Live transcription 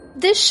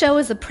This show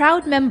is a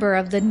proud member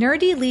of the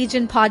Nerdy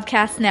Legion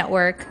Podcast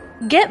Network.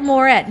 Get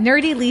more at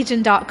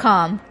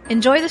nerdylegion.com.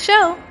 Enjoy the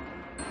show!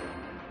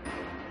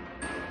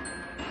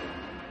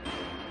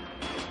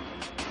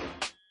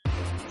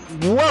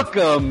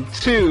 Welcome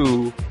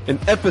to an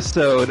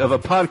episode of a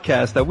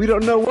podcast that we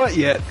don't know what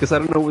yet, because I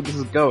don't know where this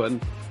is going.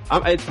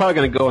 It's probably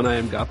going to go on I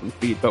Am Gotham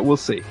feed, but we'll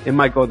see. It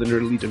might go on the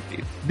Nerdy Legion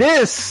feed.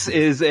 This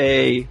is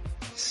a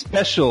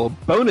special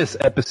bonus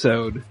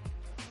episode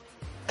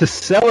to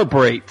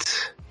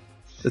celebrate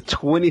the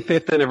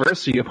 25th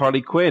anniversary of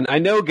Harley Quinn. I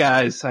know,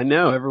 guys. I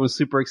know. Everyone's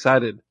super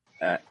excited.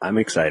 I'm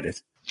excited.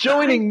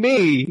 Joining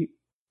me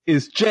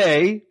is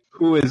Jay,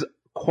 who is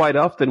quite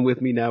often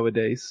with me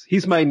nowadays.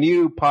 He's my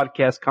new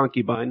podcast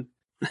concubine.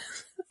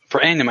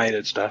 For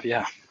animated stuff,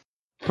 yeah.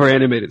 For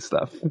animated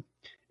stuff.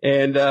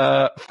 And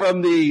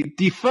from the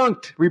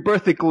defunct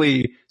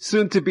Rebirthically,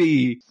 soon to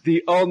be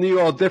the all new,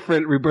 all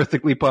different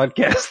Rebirthically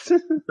podcast.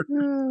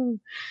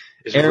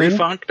 Is Aaron?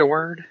 refunct a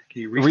word?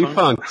 Can you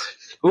refunk? Refunct.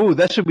 Ooh,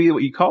 that should be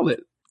what you call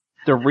it.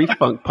 The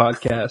Refunk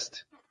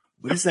podcast.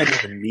 What does that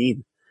even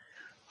mean?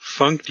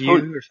 Funked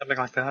you or something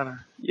like that?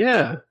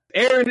 Yeah.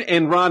 Aaron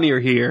and Ronnie are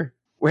here.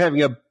 We're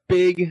having a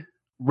big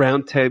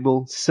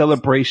roundtable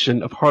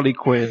celebration of Harley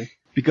Quinn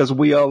because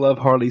we all love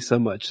Harley so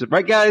much.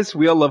 Right, guys?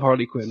 We all love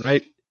Harley Quinn,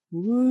 right?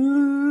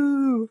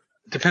 Woo!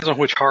 Depends on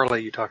which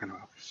Harley you're talking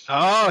about.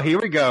 Oh, here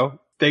we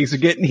go. Things are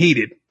getting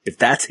heated. If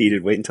that's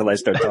heated, wait until I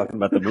start talking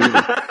about the movie.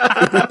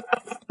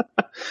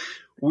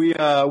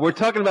 We're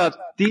talking about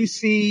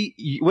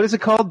DC, what is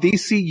it called?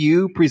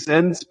 DCU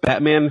presents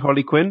Batman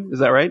Harley Quinn. Is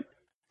that right?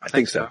 I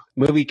think so.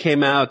 Movie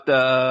came out,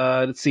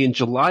 in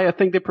July, I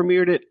think they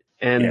premiered it.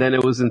 And then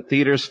it was in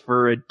theaters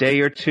for a day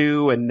or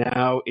two, and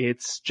now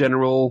it's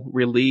general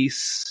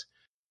release.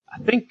 I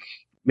think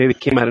maybe it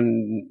came out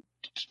in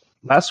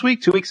last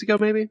week, 2 weeks ago,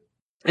 maybe.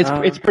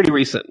 It's pretty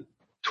recent.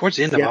 Towards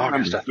the end of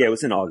August. Yeah, it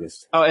was in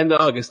August. Oh, end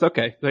of August.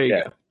 Okay, there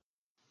you go.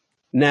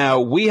 Now,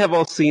 we have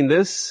all seen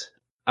this.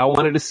 I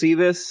wanted to see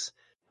this.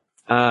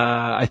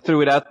 I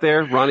threw it out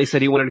there. Ronnie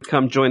said he wanted to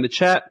come join the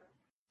chat.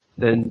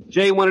 Then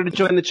Jay wanted to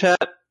join the chat.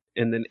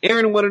 And then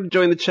Aaron wanted to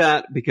join the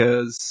chat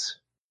because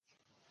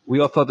we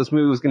all thought this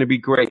movie was going to be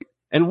great.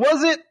 And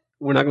was it?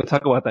 We're not going to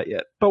talk about that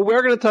yet. But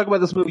we're going to talk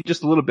about this movie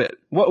just a little bit.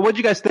 What'd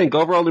you guys think?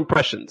 Overall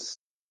impressions?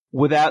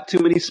 Without too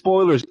many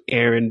spoilers,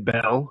 Aaron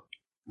Bell.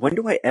 When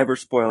do I ever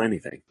spoil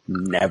anything?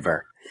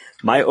 Never.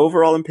 My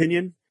overall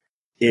opinion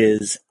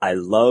is I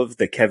love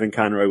that Kevin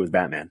Conroy was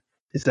Batman.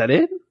 Is that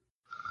it?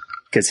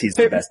 Because he's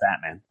the best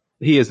Batman.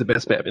 He is the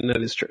best Batman.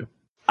 That is true.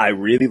 I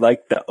really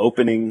like the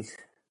opening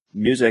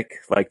music,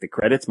 like the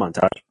credits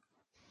montage.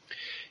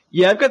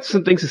 Yeah, I've got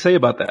some things to say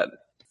about that.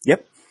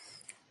 Yep.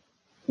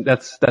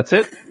 That's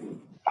it?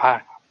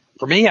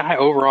 For me, I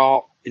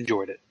overall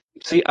enjoyed it.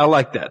 See, I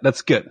like that.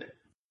 That's good.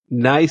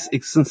 Nice,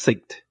 it's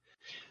succinct.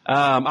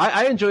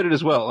 I enjoyed it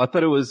as well. I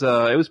thought it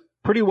was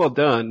pretty well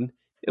done.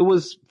 It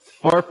was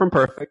far from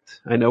perfect.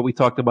 I know we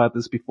talked about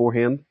this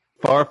beforehand.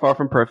 Far, far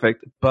from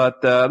perfect,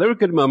 but there were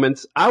good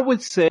moments. I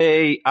would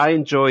say I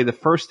enjoy the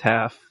first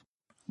half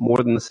more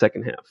than the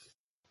second half.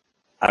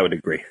 I would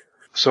agree.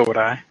 So would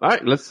I. All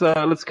right, let's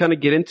kind of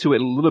get into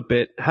it a little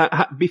bit.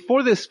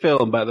 Before this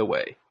film, by the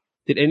way,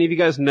 did any of you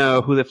guys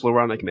know who the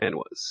Floronic Man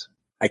was?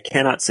 I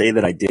cannot say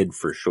that I did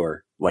for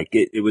sure. Like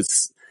it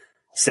was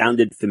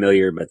sounded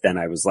familiar, but then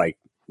I was like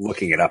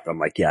looking it up. I'm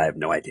like, yeah, I have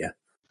no idea.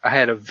 I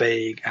had a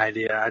vague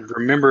idea. I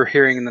remember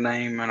hearing the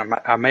name, and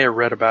I may have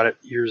read about it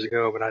years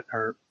ago, or at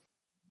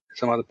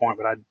some other point,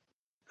 but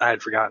I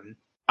had forgotten.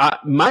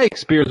 My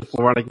experience with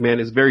Floronic Man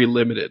is very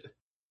limited.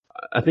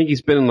 I think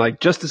he's been in like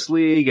Justice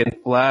League and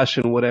Flash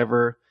and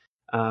whatever.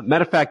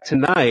 Matter of fact,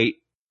 tonight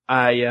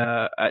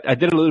I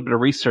did a little bit of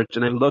research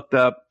and I looked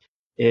up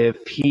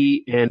if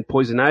he and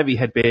Poison Ivy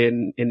had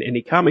been in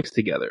any comics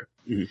together.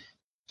 Mm-hmm.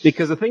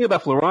 Because the thing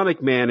about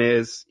Floronic Man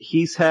is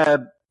he's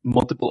had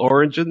multiple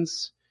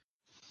origins.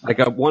 Like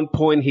at one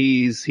point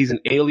he's an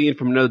alien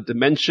from another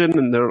dimension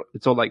and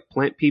it's all like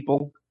plant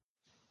people.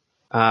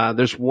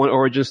 There's one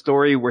origin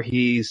story where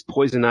he's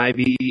Poison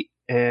Ivy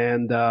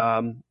and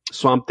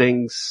Swamp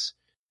Thing's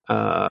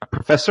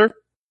professor.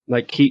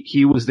 Like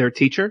he was their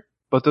teacher,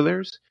 both of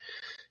theirs.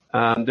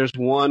 There's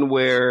one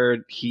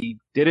where he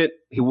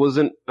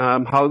wasn't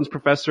Holland's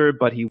professor,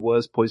 but he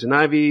was Poison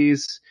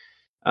Ivy's.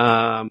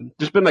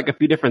 There's been like a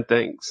few different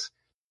things.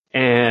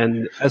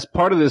 And as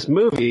part of this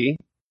movie,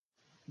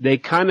 they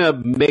kind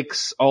of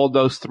mix all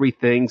those three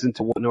things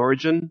into one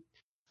origin.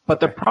 But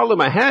the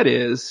problem I had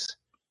is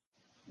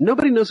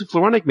nobody knows who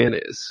Floronic Man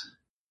is.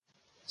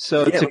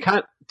 So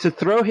to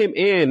throw him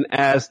in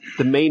as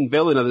the main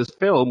villain of this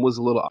film was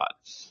a little odd.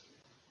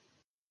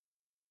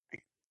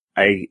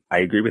 I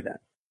agree with that.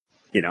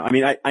 You know, I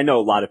mean, I know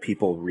a lot of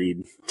people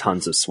read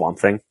tons of Swamp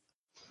Thing.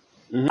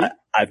 Mm-hmm.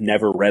 I've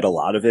never read a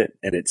lot of it,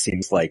 and it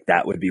seems like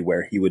that would be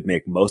where he would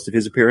make most of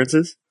his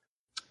appearances.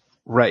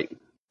 Right.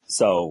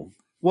 So,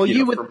 well,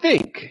 you would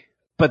think,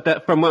 but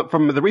that from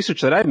the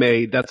research that I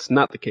made, that's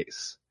not the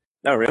case.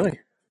 Oh, really?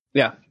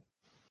 Yeah.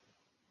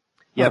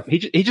 Yeah,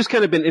 he just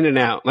kind of been in and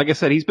out. Like I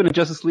said, he's been in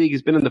Justice League,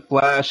 he's been in The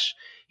Flash,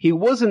 He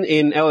wasn't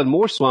in Alan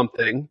Moore's Swamp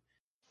Thing.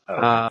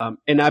 Oh.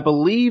 And I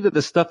believe that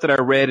the stuff that I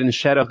read in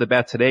Shadow of the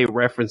Bat today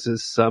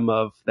references some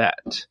of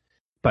that.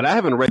 But I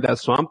haven't read that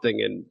Swamp Thing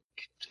in,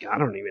 I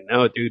don't even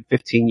know, dude,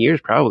 15 years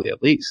probably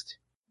at least.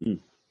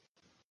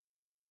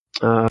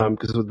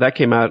 Because that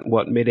came out,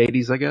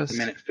 mid-80s, I guess? A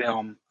minute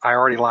film. I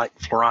already like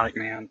Floronic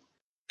Man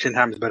 10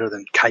 times better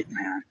than Kite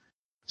Man.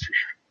 That's for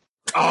sure.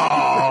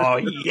 Oh,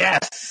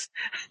 yes!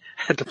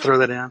 I had to throw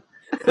that in.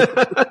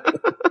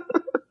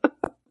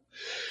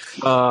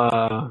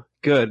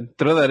 Good.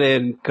 Throw that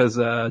in, because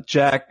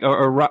Jack,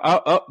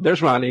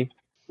 there's Ronnie.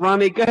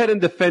 Ronnie, go ahead and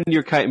defend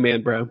your Kite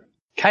Man, bro.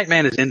 Kite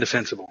Man is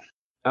indefensible.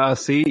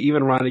 See,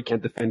 even Ronnie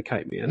can't defend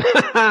Kite Man.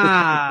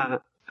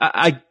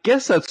 I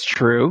guess that's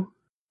true.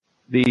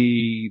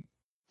 The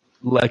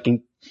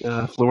liking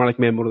Floronic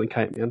Man more than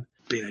Kite Man.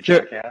 Being a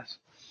jackass.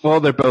 Well,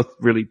 they're both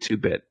really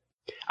 2-bit.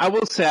 I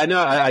will say, I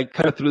know I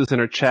kind of threw this in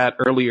our chat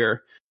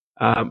earlier,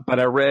 but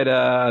I read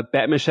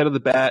Batman Shadow of the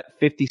Bat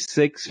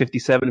 56,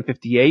 57, and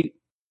 58.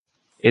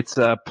 It's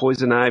a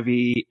Poison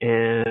Ivy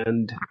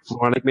and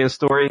Floronic Man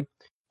story.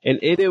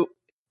 And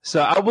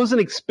so I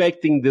wasn't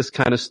expecting this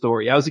kind of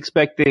story. I was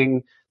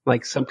expecting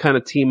like some kind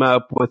of team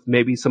up with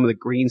maybe some of the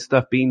green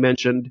stuff being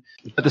mentioned.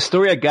 But the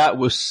story I got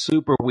was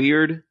super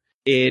weird.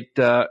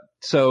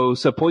 So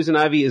Poison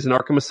Ivy is in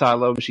Arkham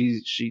Asylum.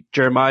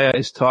 Jeremiah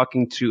is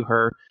talking to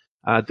her,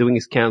 doing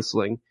his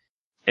counseling,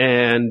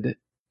 and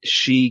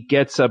she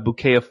gets a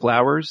bouquet of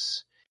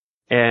flowers,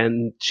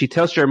 and she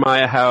tells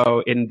Jeremiah how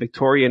in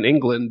Victorian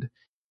England,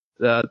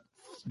 there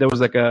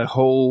was like a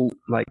whole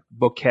like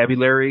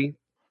vocabulary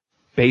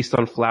based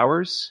on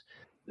flowers.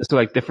 So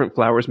like different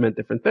flowers meant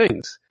different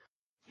things.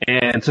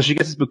 And so she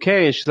gets this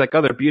bouquet and she's like,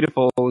 oh, they're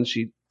beautiful. And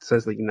she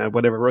says like,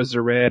 whatever, roses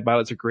are red,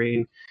 violets are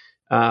green.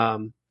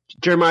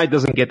 Jeremiah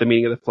doesn't get the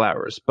meaning of the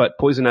flowers, but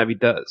Poison Ivy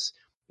does.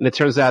 And it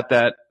turns out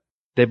that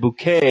the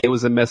bouquet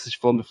was a message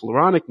from the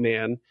Floronic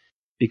Man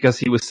because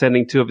he was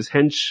sending 2 of his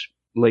hench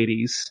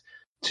ladies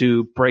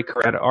to break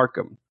her out of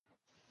Arkham.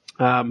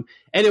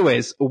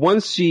 Anyways,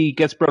 once she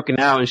gets broken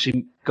out and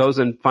she goes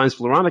and finds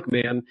Floronic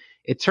Man,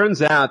 it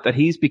turns out that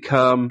he's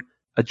become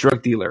a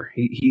drug dealer.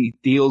 He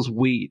deals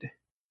weed.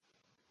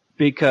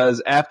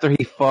 Because after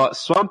he fought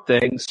Swamp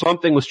Thing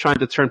was trying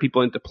to turn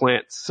people into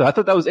plants. So I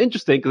thought that was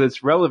interesting because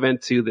it's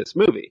relevant to this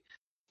movie.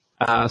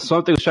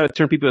 Swamp Thing was trying to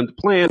turn people into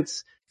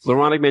plants.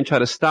 Floronic Man tried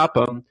to stop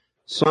him.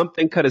 Swamp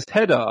Thing cut his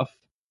head off,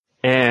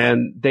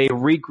 and they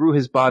regrew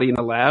his body in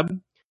a lab.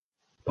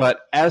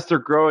 But as they're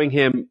growing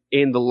him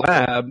in the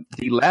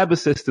lab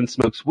assistant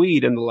smokes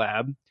weed in the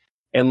lab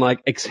and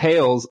like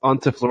exhales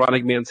onto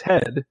Floronic Man's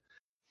head.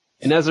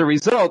 And as a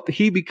result,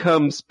 he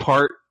becomes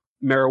part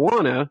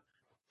marijuana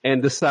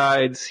and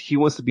decides he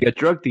wants to be a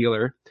drug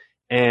dealer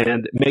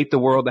and make the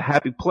world a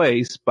happy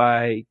place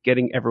by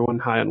getting everyone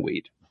high on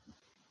weed.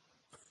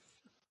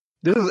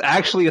 This is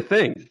actually a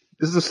thing.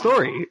 This is a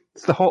story.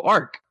 It's the whole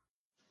arc.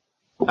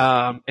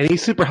 And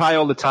he's super high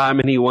all the time,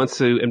 and he wants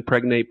to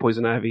impregnate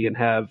Poison Ivy and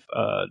have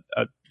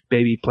a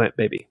baby plant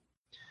baby.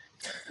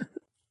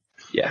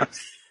 Yeah.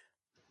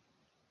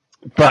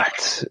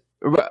 But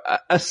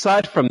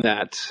aside from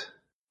that,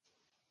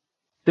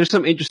 there's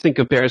some interesting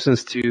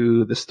comparisons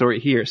to the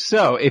story here.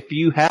 So if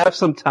you have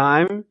some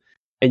time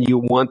and you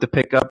want to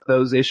pick up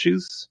those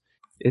issues,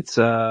 it's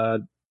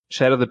Shadow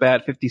of the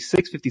Bat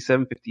 56,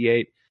 57,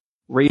 58.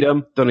 Read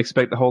them. Don't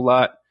expect a whole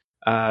lot.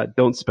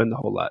 Don't spend a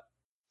whole lot.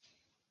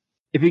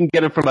 If you can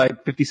get them for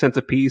like 50 cents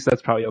a piece,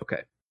 that's probably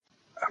okay.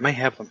 I may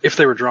have them if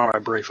they were drawn by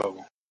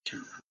Brayfogle.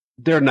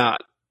 They're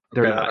not.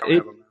 They're not.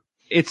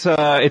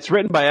 It's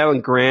written by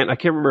Alan Grant. I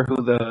can't remember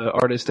who the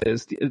artist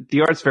is.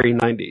 The art's very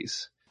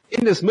 90s.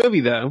 In this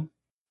movie, though,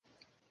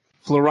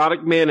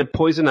 Floronic Man and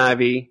Poison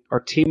Ivy are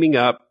teaming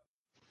up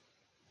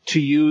to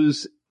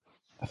use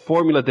a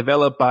formula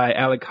developed by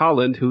Alec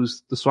Holland,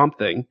 who's the Swamp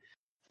Thing,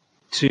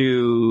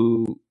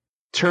 to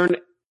turn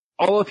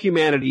all of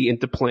humanity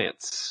into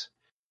plants.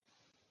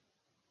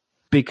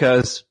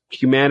 Because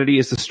humanity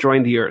is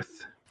destroying the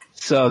earth.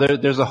 So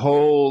there's a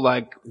whole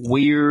like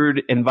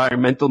weird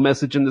environmental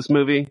message in this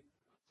movie,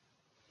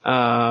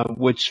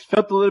 which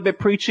felt a little bit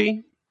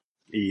preachy.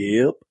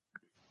 Yep.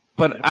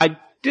 But I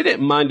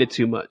didn't mind it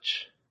too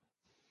much.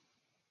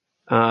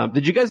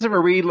 Did you guys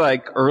ever read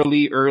like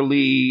early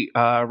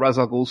Ra's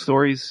al Ghul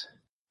stories?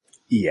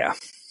 Yeah.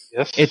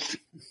 Yes.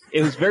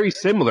 It was very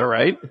similar,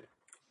 right?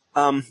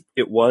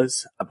 It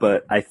was,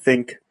 but I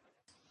think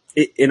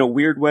in a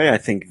weird way, I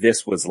think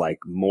this was like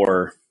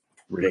more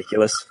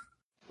ridiculous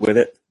with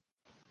it.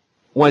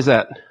 Why is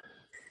that?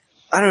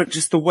 I don't know,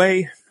 just the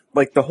way,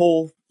 like the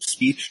whole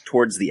speech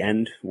towards the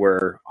end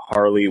where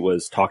Harley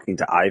was talking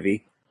to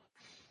Ivy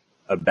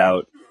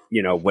about,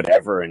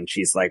 whatever, and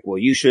she's like, well,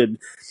 you should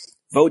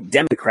vote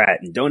Democrat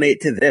and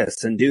donate to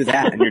this and do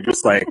that. And you're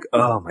just like,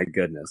 oh my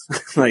goodness.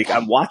 Like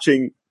I'm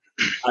watching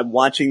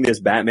this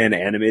Batman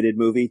animated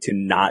movie to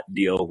not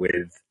deal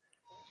with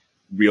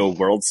real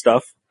world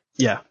stuff.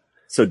 Yeah.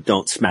 So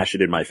don't smash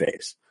it in my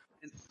face.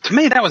 To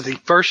me, that was the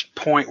first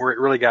point where it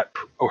really got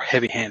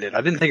heavy-handed.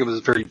 I didn't think it was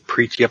very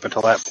preachy up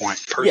until that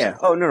point. Personally. Yeah.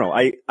 Oh, no.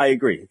 I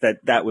agree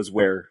that was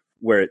where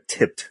it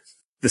tipped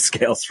the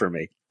scales for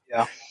me.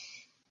 Yeah.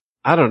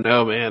 I don't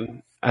know,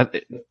 man. I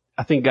think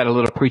it got a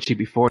little preachy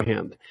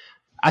beforehand.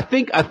 I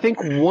think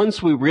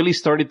once we really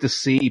started to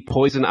see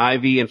Poison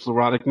Ivy and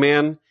Floronic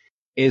Man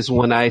is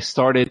when I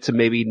started to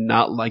maybe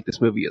not like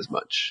this movie as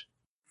much.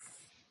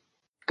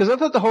 Because I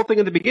thought the whole thing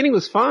in the beginning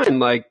was fine.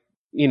 Like,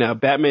 you know,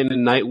 Batman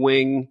and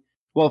Nightwing.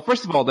 Well,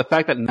 first of all, the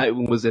fact that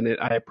Nightwing was in it,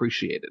 I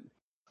appreciated.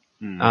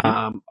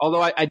 Mm-hmm.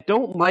 Although I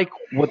don't like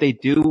what they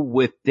do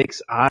with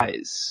Dick's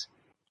eyes.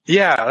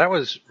 Yeah, that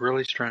was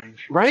really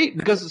strange. Right?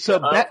 Because, I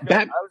was going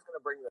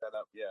to bring that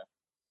up, yeah.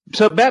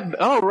 So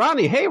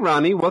Ronnie. Hey,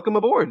 Ronnie. Welcome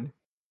aboard.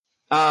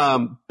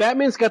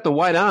 Batman's got the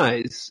white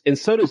eyes, and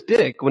so does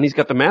Dick when he's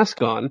got the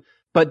mask on,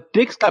 but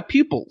Dick's got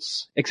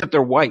pupils, except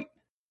they're white.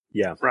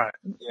 Yeah. Right.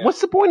 Yeah.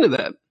 What's the point of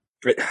that?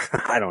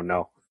 I don't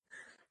know.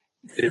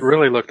 It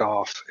really looked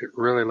off. It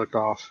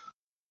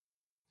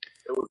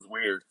was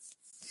weird.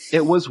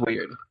 It was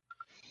weird.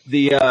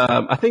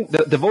 I think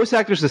the voice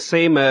actor's the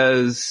same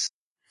as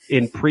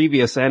in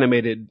previous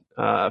animated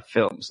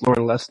films,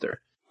 Lauren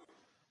Lester.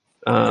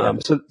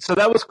 So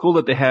that was cool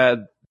that they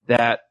had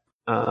that.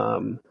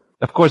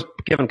 Of course,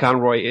 Kevin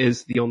Conroy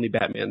is the only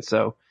Batman,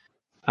 so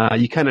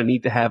you kind of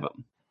need to have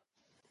him.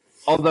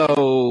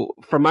 Although,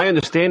 from my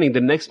understanding,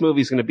 the next movie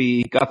is going to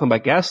be Gotham by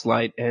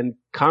Gaslight, and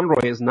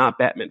Conroy is not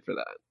Batman for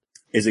that.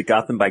 Is it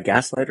Gotham by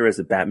Gaslight or is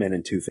it Batman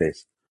and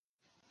Two-Face?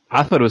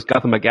 I thought it was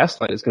Gotham by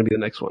Gaslight is going to be the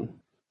next one.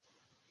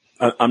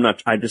 I'm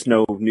not. I just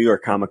know New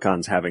York Comic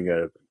Con's having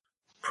a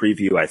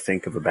preview, I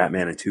think, of a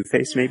Batman and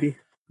Two-Face, maybe?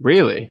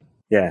 Really?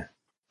 Yeah.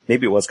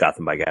 Maybe it was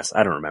Gotham by Gaslight.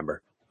 I don't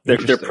remember. They're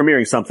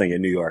premiering something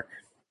in New York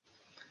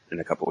in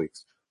a couple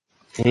weeks.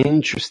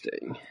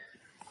 Interesting.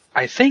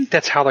 I think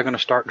that's how they're going to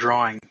start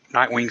drawing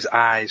Nightwing's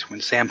eyes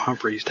when Sam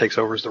Humphries takes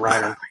over as the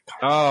writer.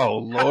 Oh,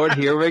 Lord,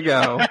 here we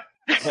go.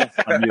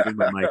 I'm muting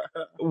my mic.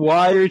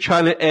 Why are you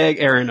trying to egg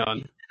Aaron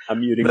on?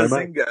 I'm muting my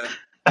mic.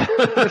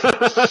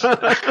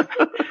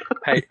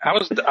 Hey, I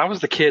was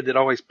the kid that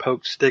always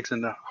poked sticks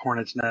in the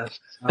hornet's nest.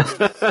 Not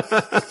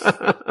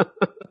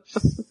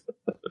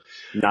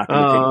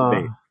going to take the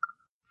bait.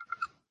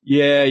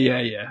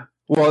 Yeah.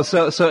 Well,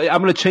 so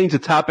I'm going to change the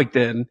topic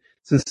then,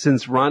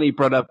 since Ronnie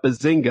brought up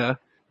Bazinga.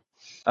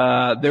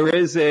 There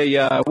is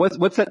a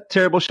what's that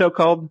terrible show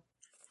called?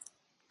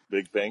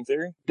 Big Bang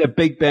Theory? The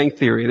Big Bang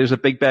Theory. There's a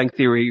Big Bang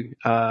Theory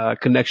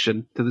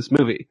connection to this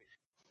movie.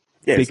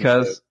 Yeah,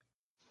 because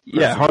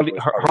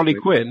Harley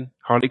Quinn.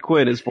 Harley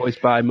Quinn is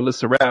voiced by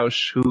Melissa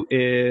Rauch, who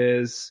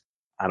is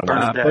I don't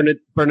know.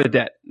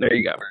 Bernadette. There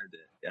you go.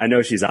 I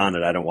know she's on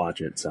it. I don't watch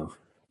it, so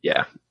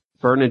yeah,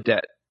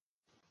 Bernadette.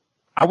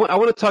 I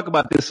want to talk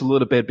about this a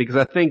little bit because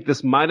I think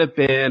this might have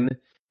been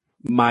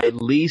my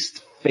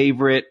least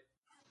favorite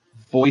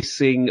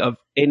voicing of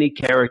any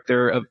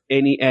character of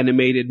any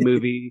animated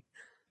movie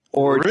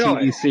or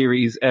Really? TV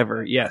series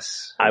ever.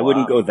 Yes. I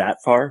wouldn't go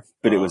that far,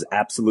 but it was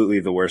absolutely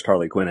the worst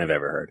Harley Quinn I've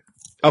ever heard.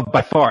 Oh,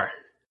 by far.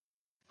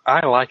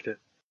 I liked it.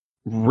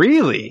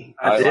 Really?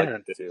 I did.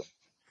 liked it too.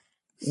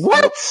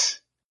 What?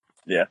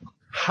 Yeah.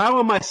 How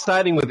am I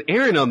siding with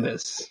Aaron on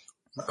this?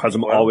 Because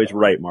I'm always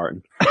right,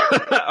 Martin.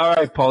 All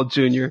right, Paul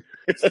Jr.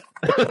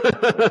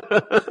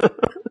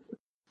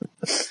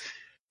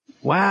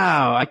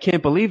 Wow, I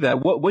can't believe that.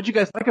 What'd you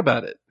guys like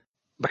about it?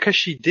 Because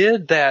she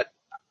did that.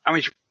 I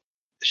mean,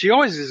 she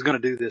always is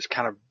going to do this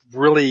kind of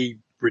really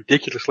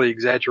ridiculously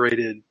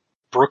exaggerated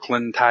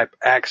Brooklyn type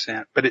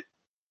accent, but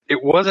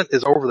it wasn't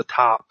as over the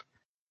top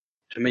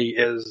to me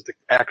as the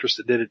actress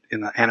that did it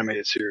in the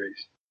animated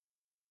series.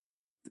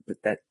 But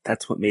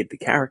that's what made the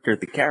character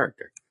the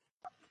character.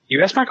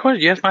 You asked my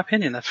question. You asked my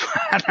opinion. That's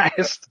fine.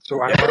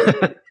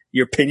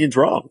 Your opinion's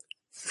wrong.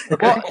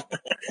 Okay.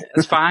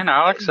 That's fine.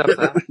 I'll accept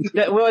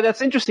that. Well,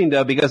 that's interesting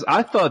though, because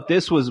I thought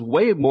this was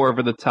way more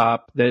over the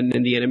top than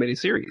in the animated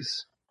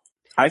series.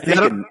 I think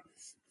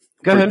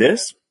Go ahead.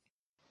 This,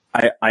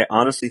 I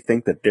honestly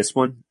think that this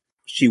one,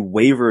 she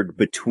wavered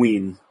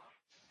between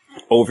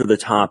over the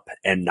top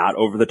and not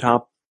over the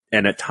top,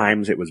 and at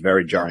times it was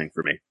very jarring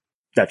for me.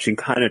 That she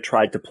kind of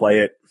tried to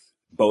play it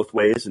both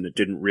ways, and it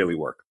didn't really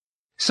work.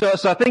 So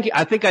I think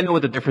I know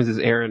what the difference is,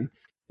 Aaron,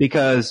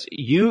 because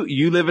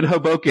you live in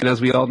Hoboken,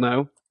 as we all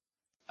know.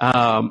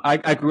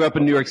 I grew up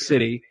in New York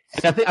City.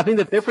 And I think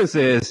the difference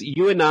is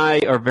you and I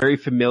are very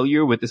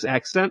familiar with this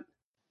accent,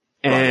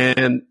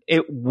 and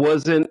it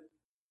wasn't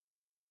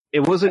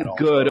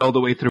good all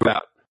the way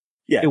throughout.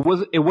 Yeah,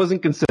 it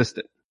wasn't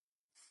consistent.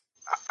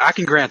 I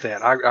can grant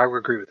that. I would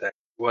agree with that.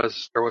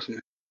 There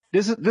wasn't.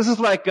 This is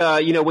like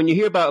when you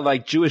hear about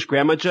like Jewish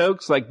grandma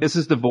jokes, like this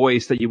is the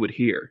voice that you would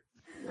hear,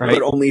 right?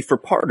 But only for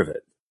part of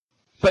it.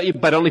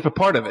 But only for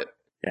part of it.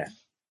 Yeah.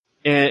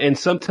 And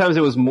sometimes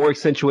it was more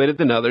accentuated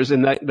than others,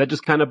 and that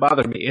just kind of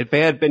bothered me. If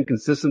it had been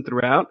consistent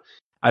throughout,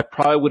 I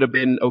probably would have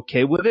been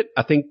okay with it.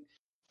 I think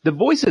the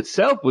voice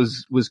itself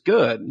was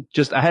good.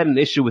 Just I had an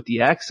issue with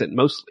the accent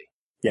mostly.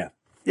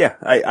 Yeah,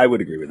 I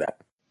would agree with that.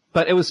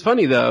 But it was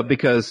funny though,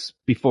 because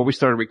before we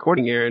started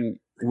recording, Aaron,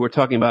 we were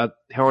talking about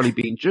Harley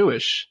being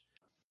Jewish.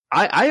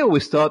 I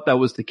always thought that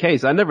was the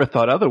case. I never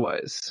thought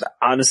otherwise.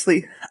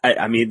 Honestly,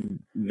 I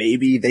mean,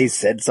 maybe they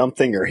said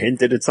something or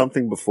hinted at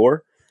something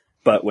before,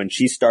 but when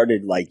she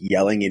started like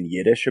yelling in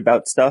Yiddish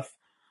about stuff,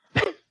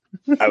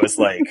 I was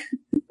like,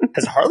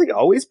 has Harley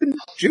always been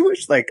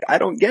Jewish? Like, I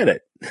don't get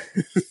it.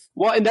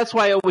 Well, and that's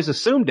why I always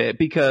assumed it,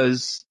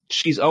 because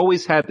she's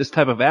always had this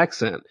type of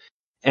accent.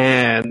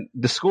 And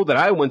the school that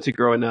I went to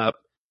growing up,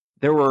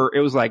 it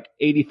was like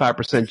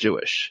 85%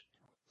 Jewish.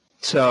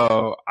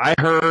 So I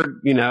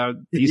heard,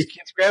 these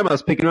kids'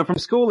 grandmas picking them up from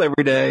school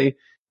every day,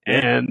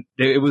 and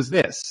it was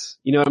this.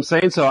 You know what I'm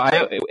saying? So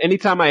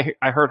anytime I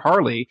heard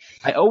Harley,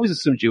 I always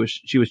assumed she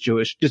was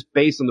Jewish, just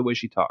based on the way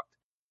she talked.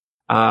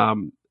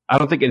 I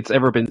don't think it's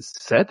ever been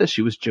said that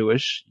she was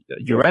Jewish.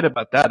 You're right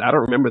about that. I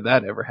don't remember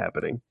that ever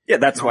happening. Yeah,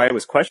 that's why I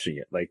was questioning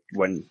it. Like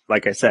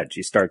like I said,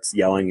 she starts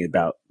yelling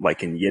about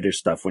like in Yiddish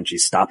stuff when she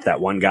stopped that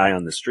one guy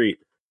on the street.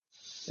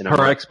 And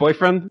her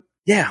ex-boyfriend?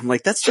 Yeah, I'm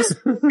like, that's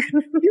just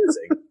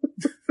confusing.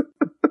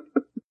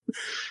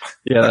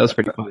 Yeah, that was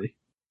pretty funny.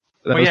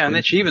 And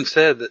then she even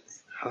said that,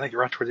 I think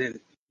right toward the end,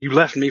 you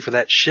left me for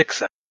that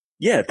shiksa.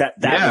 Yeah,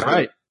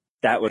 right.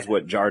 That was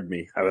what jarred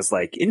me. I was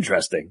like,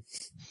 interesting.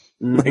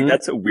 Mm-hmm. Like,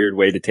 that's a weird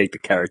way to take the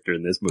character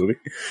in this movie.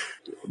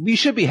 We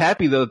should be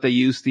happy though that they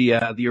used the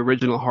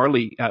original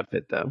Harley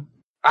outfit though.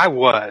 I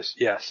was,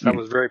 yes. I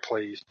was very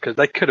pleased because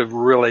they could have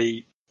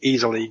really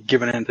easily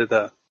given into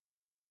the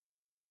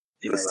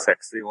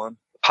sexy one,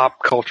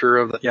 pop culture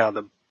of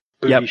the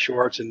booty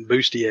shorts and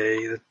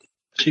bustier that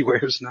she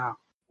wears now.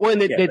 Well,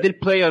 and they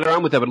did play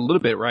around with that a little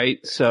bit, right?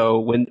 So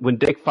when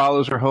Dick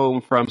follows her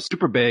home from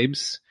Super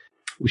Babes,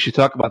 we should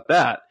talk about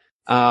that.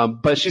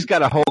 But she's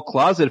got a whole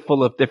closet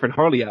full of different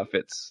Harley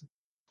outfits.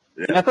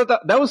 Yeah. And I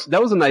thought that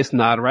was a nice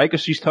nod, right?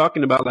 Because she's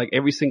talking about like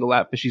every single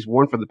outfit she's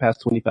worn for the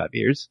past 25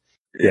 years.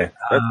 Yeah,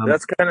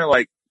 that's kind of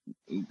like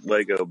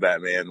Lego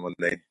Batman when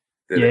they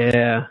did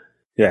it.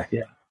 Yeah.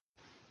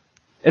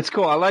 It's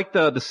cool. I like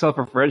the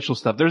self-referential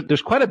stuff.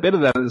 There's quite a bit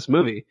of that in this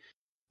movie.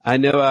 I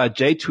know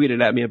Jay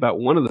tweeted at me about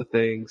one of the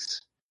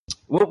things.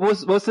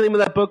 What's the name of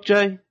that book,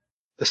 Jay?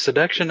 The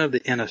Seduction of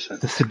the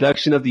Innocent. The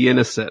Seduction of the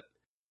Innocent,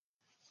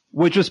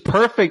 which was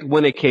perfect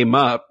when it came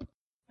up.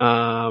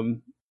 I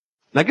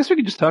guess we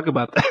could just talk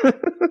about that.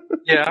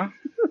 Yeah.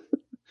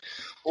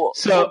 Well,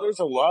 there's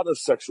a lot of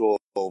sexual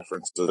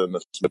references in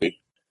this movie.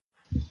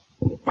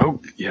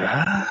 Oh,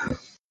 yeah.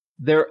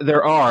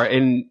 There are,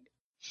 and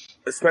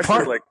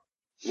especially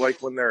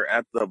like when they're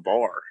at the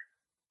bar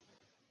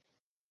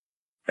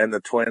and the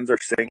twins are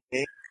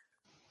singing.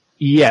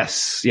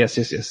 Yes.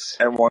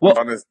 And one's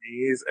on his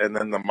knees, and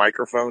then the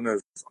microphone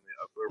is on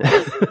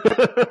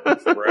the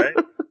other right?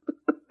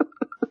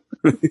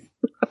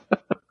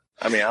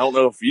 I mean, I don't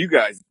know if you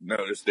guys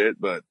noticed it,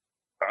 but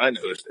I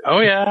noticed it. Oh,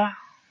 yeah.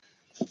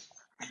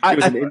 It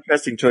was an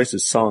interesting choice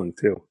of song,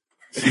 too.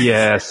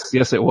 Yes,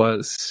 it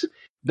was.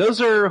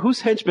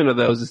 Whose henchmen are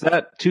those? Is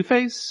that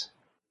Two-Face?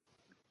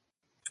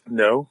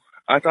 No,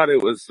 I thought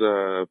it was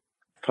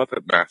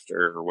Puppet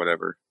Master or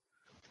whatever.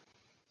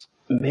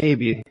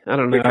 Maybe. I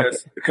don't know.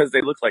 Because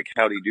they look like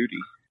Howdy Doody.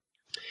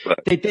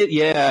 But they did,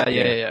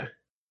 yeah.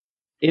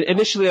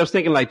 Initially, I was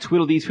thinking like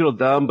Tweedledee,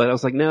 Tweedledum, but I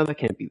was like, no, that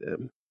can't be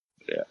them.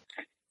 Yeah.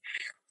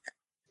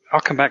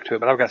 I'll come back to it,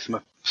 but I've got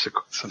some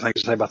things to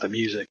say about the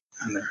music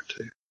in there,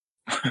 too.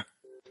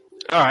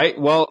 All right.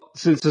 Well,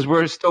 since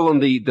we're still on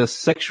the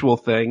sexual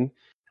thing,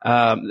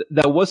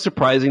 that was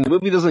surprising. The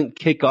movie doesn't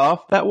kick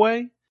off that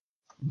way,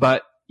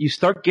 but you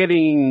start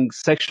getting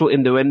sexual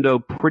innuendo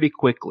pretty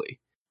quickly.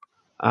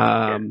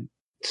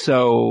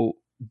 So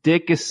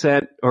Dick is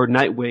sent, or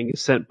Nightwing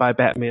is sent by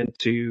Batman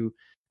to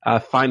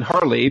find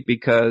Harley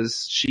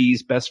because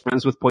she's best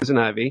friends with Poison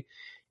Ivy.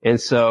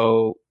 And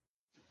so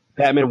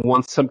Batman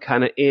wants some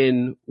kind of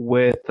in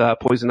with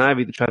Poison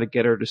Ivy to try to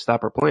get her to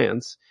stop her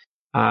plans.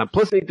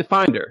 Plus they need to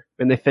find her,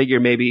 and they figure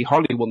maybe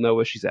Harley will know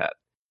where she's at.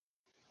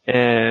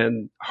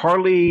 And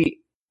Harley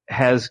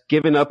has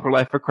given up her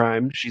life for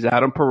crime. She's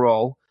out on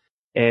parole,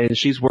 and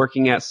she's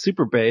working at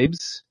Super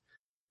Babes,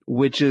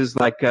 which is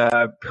like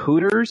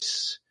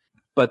Hooters,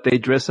 but they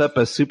dress up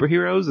as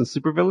superheroes and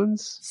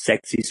supervillains.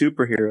 Sexy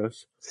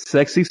superheroes.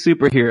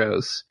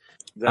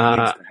 That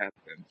needs to happen.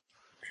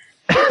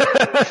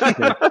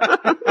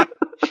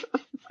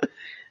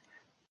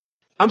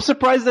 I'm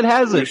surprised it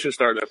hasn't. We should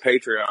start a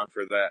Patreon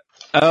for that.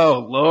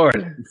 Oh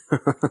Lord.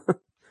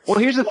 Well,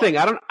 here's the thing.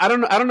 I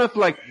don't know if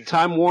like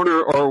Time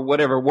Warner or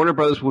whatever, Warner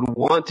Brothers would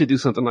want to do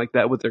something like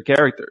that with their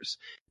characters.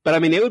 But I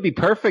mean, it would be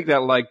perfect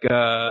at like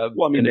an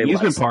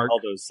amusement park. All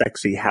those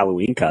sexy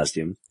Halloween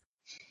costumes.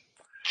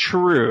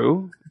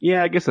 True.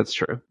 Yeah, I guess that's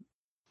true.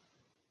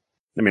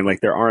 I mean, like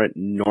there aren't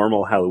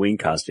normal Halloween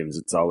costumes.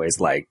 It's always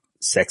like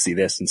sexy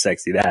this and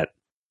sexy that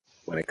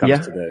when it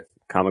comes to the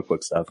comic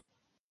book stuff.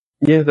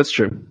 Yeah, that's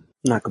true.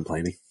 Not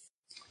complaining.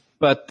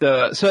 But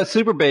so at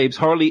Super Babes,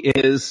 Harley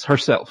is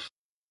herself.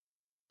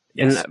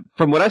 Yes. And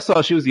from what I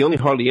saw, she was the only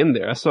Harley in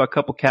there. I saw a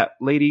couple cat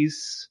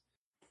ladies.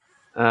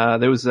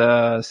 There was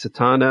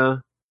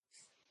Satana.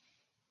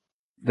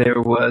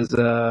 There was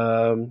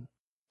A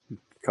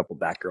couple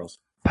Batgirls.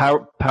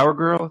 Power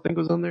Girl, I think,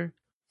 was on there.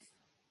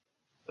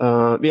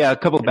 Yeah, a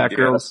couple of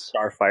Batgirls.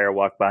 Starfire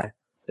walked by.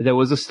 There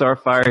was a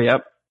Starfire,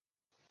 yep.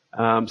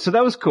 So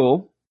that was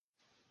cool.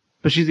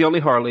 But she's the only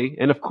Harley.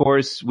 And of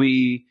course,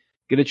 we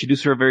get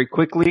introduced to her very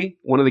quickly.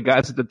 One of the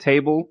guys at the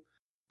table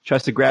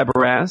tries to grab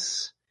her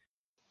ass.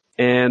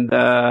 And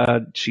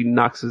she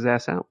knocks his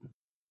ass out.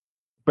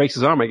 Breaks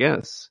his arm, I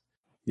guess.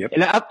 Yep.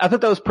 And I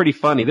thought that was pretty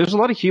funny. There's a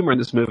lot of humor in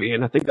this movie,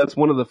 and I think that's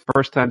one of the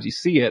first times you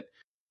see it.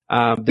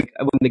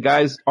 When the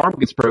guy's arm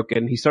gets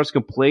broken, he starts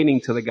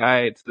complaining to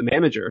the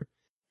manager,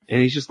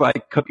 and he's just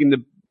like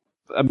cooking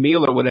a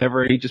meal or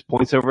whatever, and he just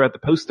points over at the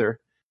poster.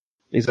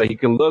 He's like, you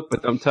can look,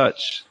 but don't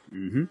touch.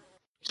 Mm-hmm.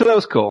 So that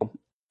was cool.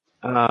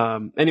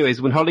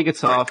 Anyways, when Harley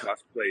gets off,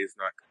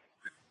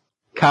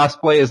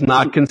 cosplay is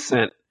not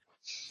consent.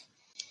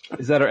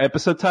 Is that our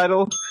episode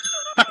title?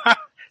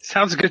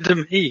 Sounds good to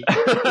me.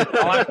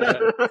 I like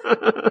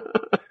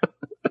that.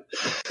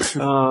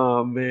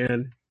 Oh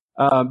man.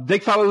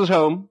 Dick follows her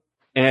home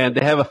and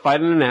they have a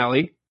fight in an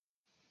alley.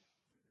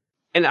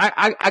 And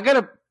I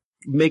gotta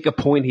make a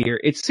point here.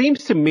 It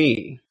seems to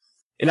me,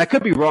 and I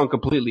could be wrong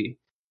completely,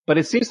 but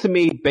it seems to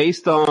me,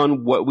 based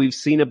on what we've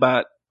seen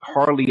about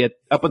Harley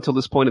up until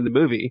this point in the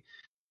movie,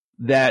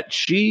 that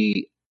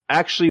she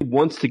actually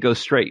wants to go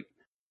straight.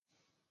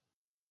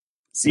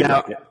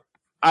 Now,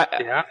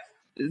 Yeah.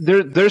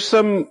 There's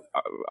some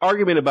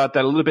argument about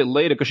that a little bit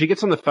later because she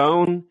gets on the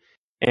phone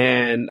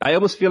and I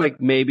almost feel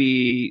like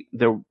maybe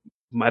there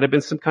might have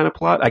been some kind of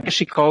plot. I guess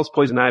she calls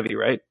Poison Ivy,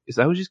 right? Is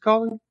that who she's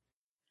calling?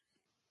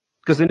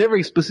 Because they never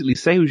explicitly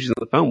say who she's on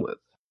the phone with.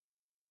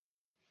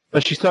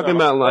 But she's talking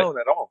about like...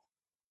 At all.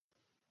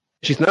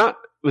 She's not?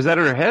 Was that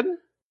in her head?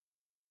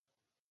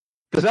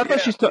 Because I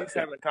thought she's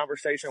having a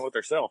conversation with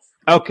herself.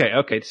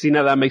 Okay. See,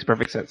 now that makes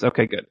perfect sense.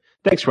 Okay, good.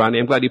 Thanks, Ronnie.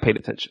 I'm glad you paid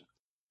attention.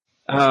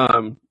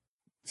 But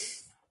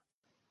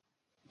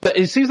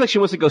it seems like she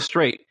wants to go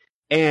straight.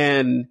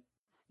 And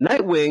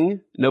Nightwing,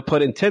 no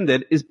pun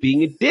intended, is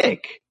being a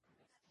dick.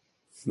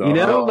 You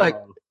know, like,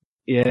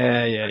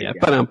 yeah.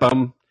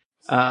 Ba-dum-bum.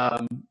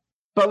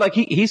 But like,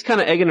 he's kind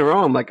of egging her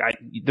on. Like,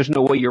 there's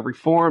no way you're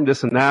reformed,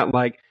 this and that.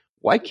 Like,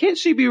 why can't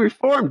she be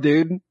reformed,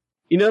 dude?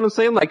 You know what I'm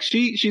saying? Like,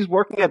 she's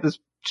working at this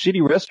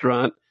shitty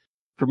restaurant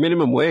for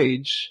minimum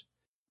wage.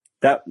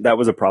 That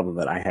was a problem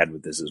that I had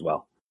with this as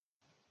well.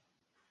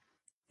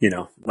 You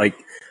know, like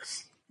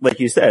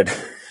you said,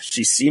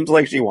 she seems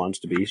like she wants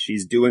to be.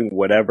 She's doing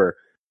whatever.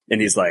 And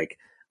he's like,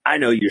 I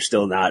know you're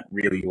still not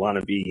really want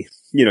to be,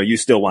 you know, you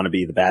still want to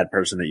be the bad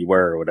person that you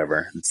were or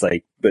whatever. It's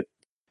like, but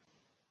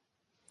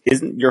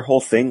isn't your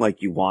whole thing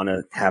like you want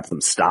to have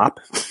them stop?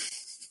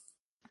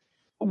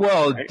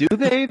 Well, right? Do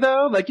they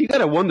though? Like, you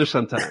gotta wonder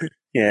sometimes.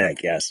 Yeah, I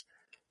guess.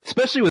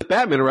 Especially with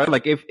Batman, right?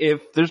 Like,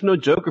 if there's no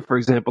Joker, for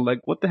example, like,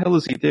 what the hell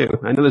does he do?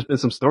 I know there's been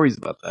some stories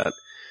about that.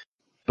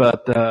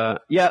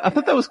 But, yeah, I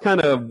thought that was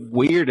kind of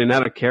weird and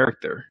out of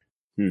character.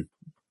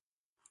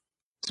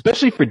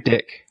 Especially for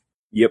Dick.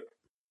 Yep.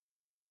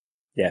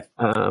 Yeah.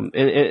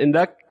 And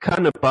that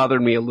kind of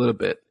bothered me a little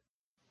bit.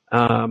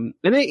 And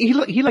then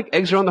he like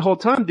eggs her on the whole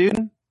time,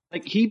 dude.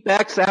 Like, he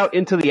backs out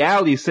into the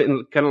alley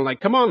sitting kind of like,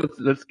 come on,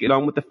 let's get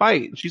on with the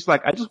fight. And she's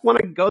like, I just want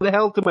to go the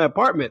hell to my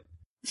apartment.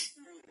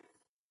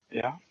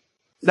 Yeah.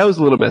 That was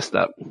a little messed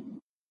up.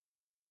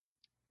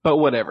 But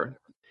whatever.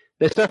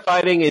 They start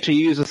fighting and she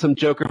uses some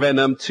Joker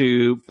venom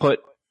to put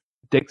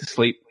Dick to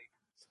sleep.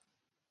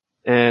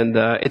 And,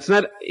 it's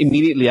not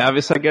immediately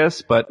obvious, I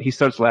guess, but he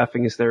starts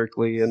laughing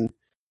hysterically and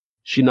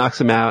she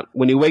knocks him out.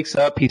 When he wakes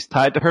up, he's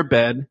tied to her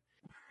bed.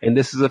 And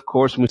this is, of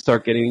course, when we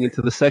start getting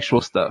into the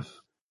sexual stuff,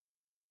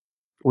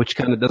 which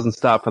kind of doesn't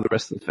stop for the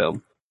rest of the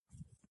film.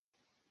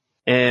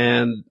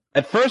 And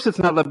at first, it's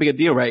not that big a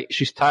deal, right?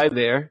 She's tied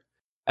there.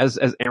 As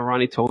Aunt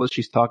Ronnie told us,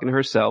 she's talking to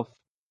herself.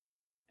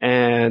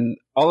 And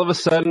all of a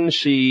sudden,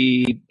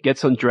 she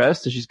gets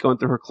undressed and she's going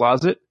through her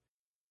closet.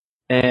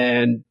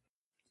 And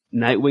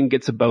Nightwing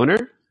gets a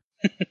boner.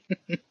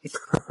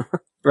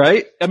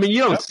 Right? I mean, you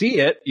don't see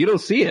it. You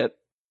don't see it.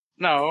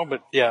 No,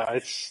 but yeah,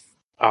 it's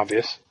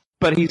obvious.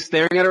 But he's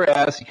staring at her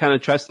ass. He kind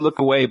of tries to look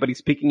away, but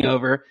he's peeking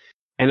over.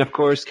 And of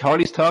course,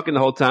 Harley's talking the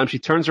whole time. She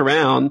turns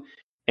around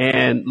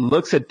and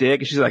looks at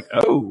Dick and she's like,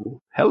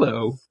 oh,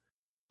 hello.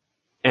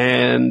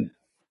 And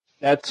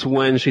that's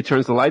when she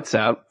turns the lights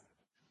out.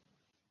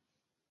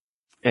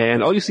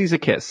 And all you see is a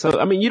kiss. So,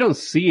 I mean, you don't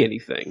see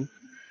anything.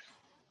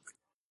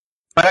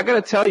 But I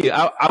gotta tell you,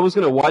 I was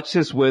gonna watch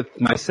this with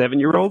my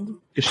 7-year-old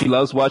because she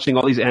loves watching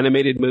all these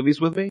animated movies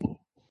with me.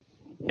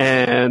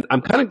 And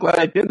I'm kind of glad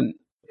I didn't.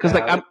 Because,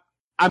 like,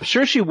 I'm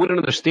sure she wouldn't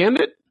understand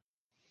it.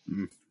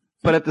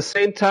 But at the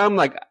same time,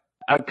 like,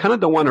 I kind of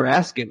don't want her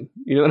asking.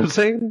 You know what I'm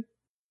saying?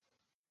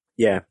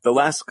 Yeah. The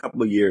last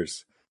couple of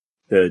years,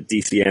 the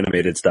DC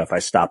animated stuff, I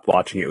stopped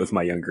watching it with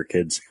my younger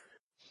kids.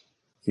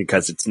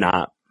 Because it's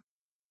not,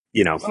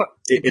 you know,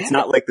 it's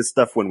not like the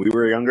stuff when we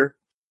were younger.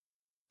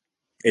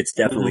 It's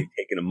definitely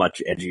taken a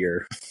much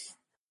edgier.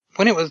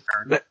 When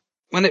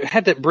it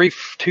had that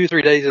brief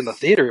 2-3 days in the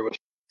theater, it was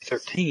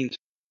 13.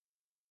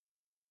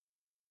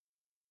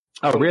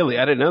 Oh, really?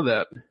 I didn't know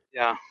that.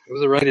 Yeah, it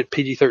was a rated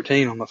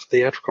PG-13 on the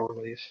theatrical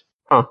release.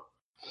 Huh.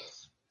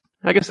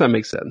 I guess that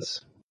makes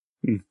sense.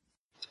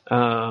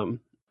 Hmm.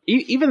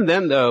 Even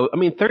then, though, I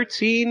mean,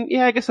 13.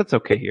 Yeah, I guess that's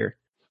okay here.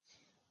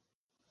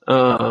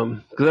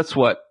 Because that's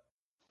what,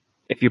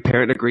 if your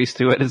parent agrees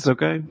to it, it's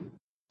okay.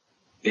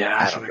 Yeah,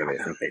 I don't really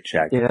think they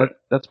check. Yeah,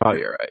 that's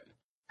probably all right.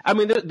 I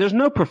mean, there's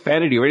no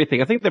profanity or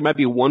anything. I think there might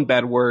be one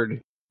bad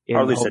word.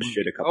 Harley said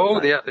shit a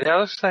couple times. Yeah,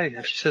 let's say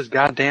she says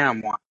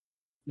 "goddamn" one.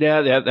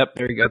 Yeah,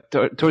 there you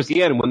go. Towards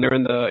the end when they're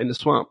in the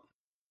swamp.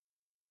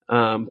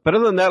 But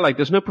other than that, like,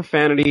 there's no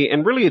profanity,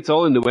 and really, it's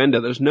all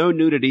innuendo. There's no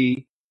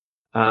nudity.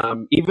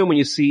 Even when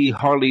you see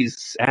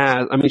Harley's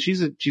ass, I mean,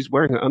 she's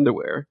wearing her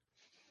underwear,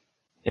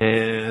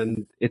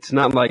 and it's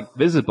not like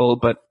visible,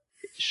 but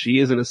she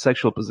is in a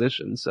sexual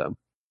position. So,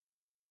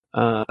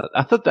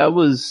 I thought that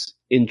was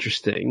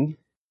interesting.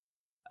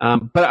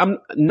 But I'm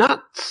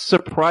not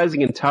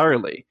surprising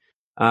entirely.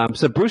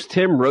 So Bruce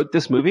Timm wrote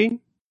this movie.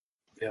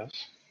 Yes.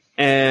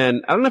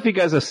 And I don't know if you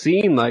guys have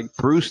seen, like,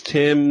 Bruce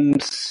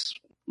Timm's,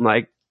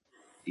 like,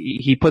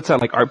 he puts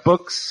out, like, art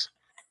books.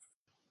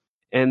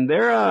 And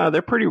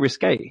they're pretty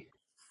risque.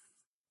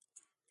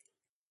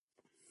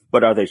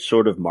 But are they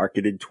sort of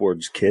marketed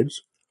towards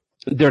kids?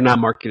 They're not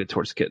marketed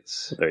towards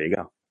kids. There you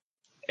go.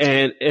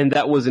 And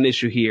that was an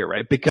issue here,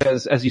 right?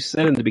 Because as you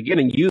said in the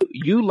beginning,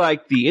 you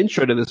liked the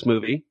intro to this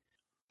movie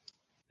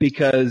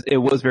because it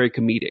was very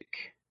comedic.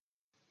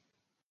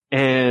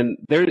 And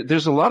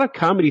there's a lot of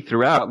comedy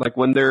throughout. Like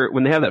when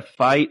they have that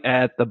fight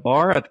at the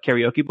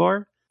karaoke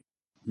bar,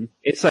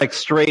 it's like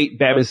straight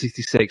Batman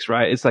 66,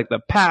 right? It's like the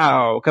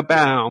pow,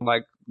 kabow,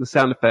 like the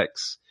sound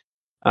effects.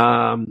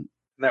 That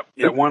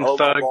one Oh,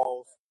 thug.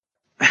 balls.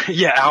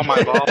 Yeah, ow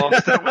my balls.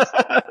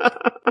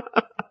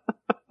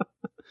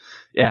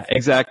 Yeah,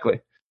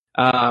 exactly.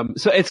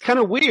 So it's kind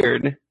of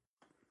weird,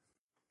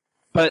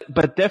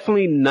 but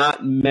definitely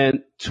not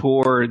meant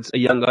towards a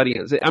young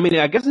audience. I mean,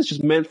 I guess it's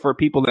just meant for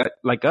people that,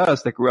 like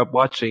us, that grew up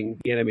watching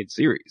the animated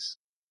series.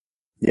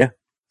 Yeah.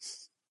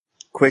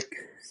 Quick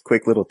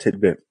little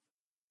tidbit.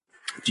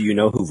 Do you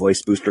know who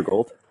voiced Booster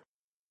Gold?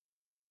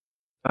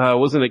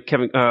 Wasn't it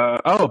Kevin?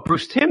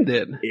 Bruce Timm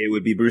did. It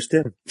would be Bruce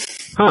Timm.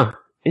 Huh.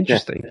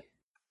 Interesting. Yeah.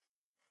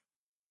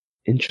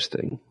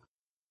 Interesting.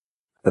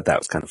 Thought that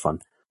was kind of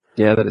fun.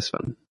 Yeah, that is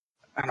fun.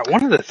 I know,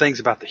 one of the things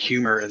about the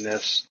humor in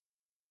this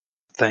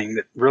thing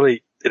that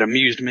really it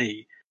amused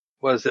me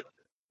was that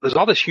there's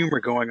all this humor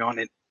going on,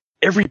 and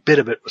every bit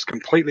of it was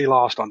completely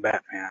lost on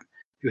Batman,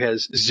 who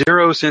has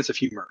zero sense of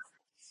humor.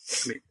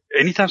 I mean,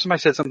 anytime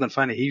somebody said something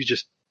funny, he was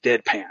just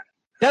deadpan.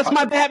 That's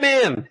my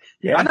Batman!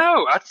 Yeah. I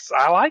know.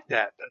 I like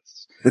that.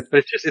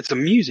 But it's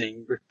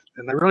amusing,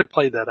 and they really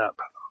played that up.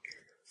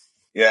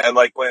 Yeah, and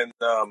like when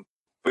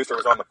Booster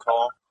was on the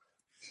call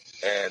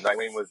and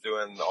Nightwing was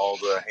doing all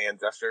the hand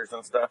gestures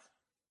and stuff.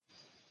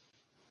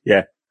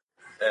 Yeah.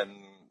 And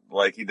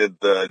like he did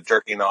the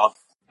jerking off.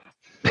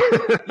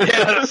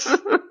 Yes.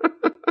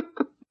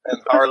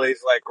 And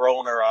Harley's like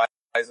rolling her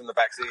eyes in the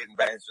backseat and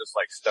Batman's just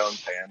like stone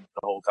pan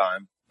the whole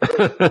time.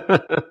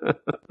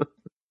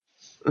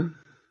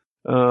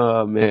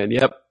 Oh man,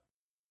 yep.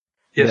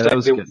 Yes, Yeah, that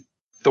was good.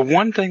 The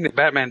one thing that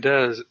Batman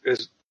does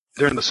is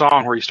during the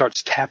song where he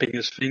starts tapping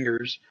his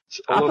fingers.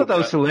 I thought that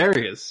was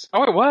hilarious.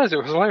 Oh, it was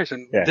hilarious.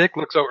 And Yeah.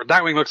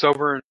 Nightwing looks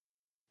over, and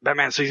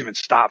Batman sees him and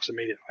stops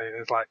immediately.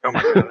 And it's like, oh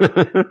my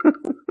God.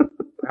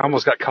 I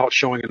almost got caught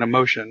showing an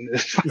emotion.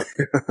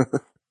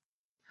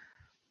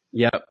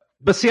 Yeah.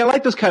 But see, I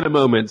like those kind of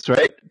moments,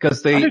 right?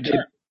 Because they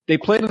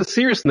play to the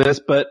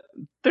seriousness, but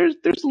there's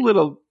a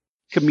little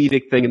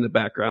comedic thing in the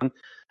background.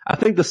 I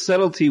think the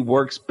subtlety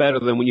works better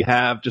than when you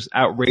have just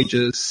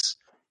outrageous,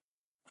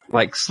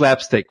 like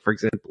slapstick, for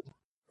example,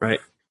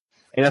 right?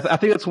 And I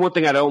think that's one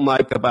thing I don't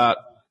like about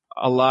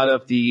a lot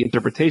of the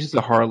interpretations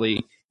of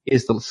Harley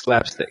is the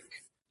slapstick.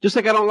 Just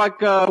like I don't like,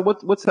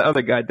 what's the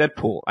other guy?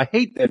 Deadpool. I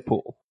hate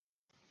Deadpool.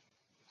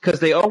 Cause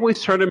they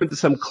always turn him into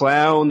some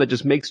clown that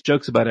just makes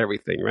jokes about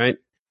everything, right?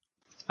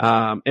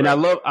 And I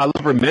love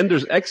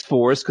Remender's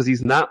X-Force cause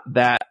he's not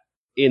that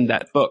in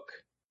that book.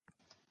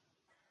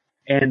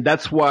 And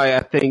that's why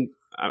I think,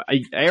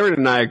 Aaron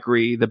and I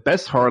agree, the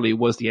best Harley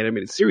was the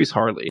animated series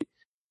Harley.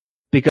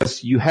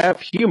 Because you have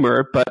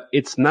humor, but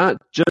it's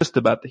not just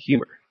about the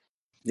humor.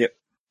 Yep.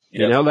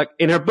 You know, like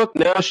in her book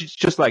now, she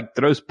just like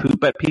throws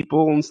poop at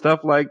people and stuff.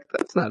 Like,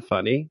 that's not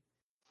funny.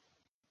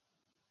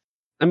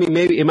 I mean,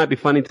 maybe it might be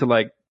funny to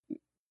like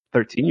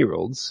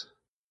 13-year-olds.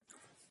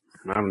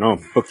 I don't know.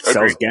 Book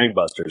sells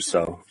gangbusters,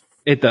 so.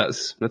 It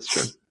does. That's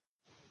true.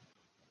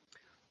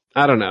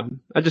 I don't know.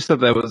 I just thought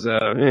that was,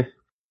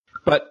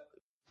 But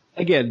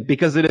again,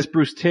 because it is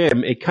Bruce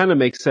Timm, it kind of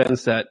makes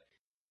sense that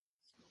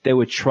they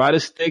would try to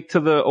stick to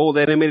the old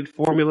animated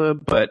formula,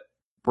 but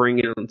bring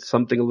in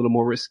something a little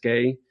more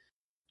risque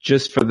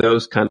just for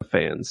those kind of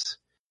fans.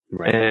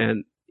 Right.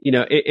 And, you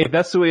know, if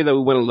that's the way that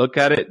we want to look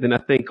at it, then I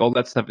think all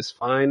that stuff is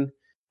fine.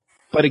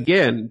 But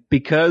again,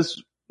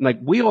 because like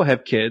we all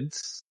have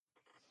kids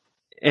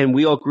and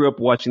we all grew up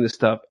watching this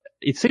stuff,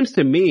 it seems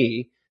to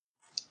me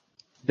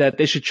that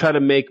they should try to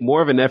make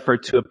more of an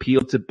effort to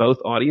appeal to both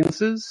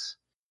audiences.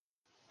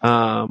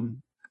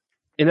 And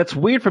that's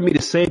weird for me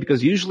to say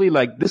because usually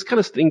like this kind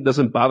of thing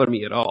doesn't bother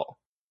me at all.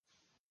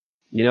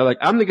 You know, like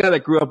I'm the guy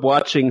that grew up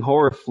watching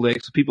horror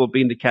flicks with people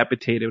being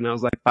decapitated when I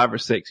was like 5 or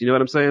 6. You know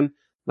what I'm saying?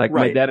 Like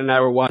my dad and I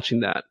were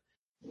watching that.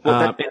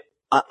 Well,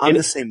 I'm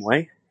the same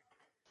way.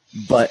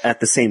 But at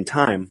the same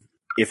time,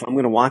 if I'm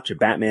going to watch a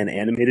Batman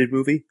animated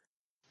movie,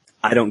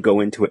 I don't go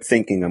into it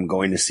thinking I'm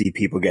going to see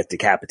people get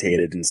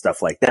decapitated and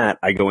stuff like that.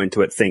 I go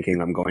into it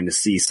thinking I'm going to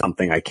see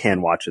something I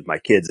can watch with my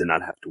kids and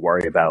not have to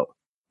worry about,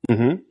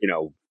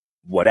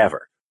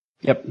 whatever.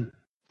 Yep.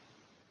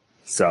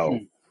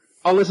 So.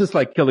 Unless it's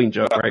like Killing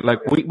Joke, right?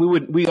 Like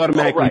we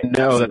automatically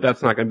know that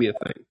that's not going to be a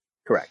thing.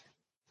 Correct.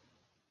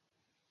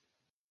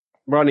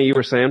 Ronnie, you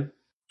were saying?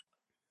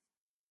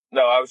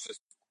 No, I was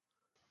just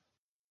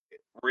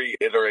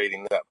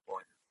reiterating that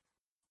point.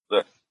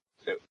 That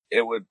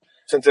it would,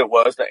 since it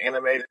was the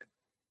animated,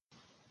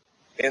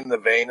 in the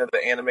vein of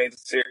the animated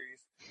series,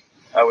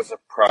 I was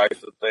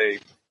surprised that they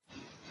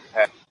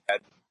had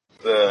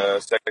the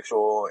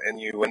sexual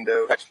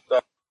innuendo type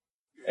stuff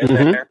in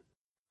there.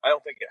 I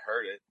don't think it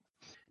hurt it.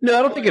 No,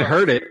 I don't think it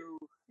hurt it.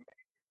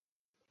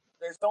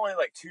 There's only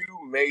like 2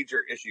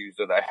 major issues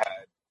that I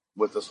had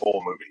with this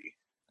whole movie.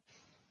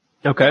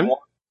 Okay.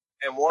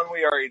 And one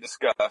we already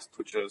discussed,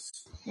 which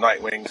is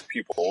Nightwing's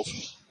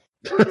pupils.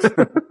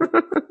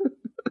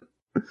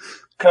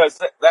 Because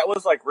that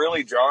was like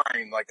really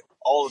jarring, like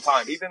all the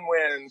time. Even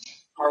when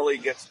Harley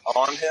gets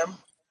on him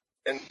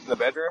in the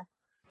bedroom,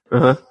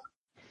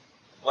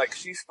 like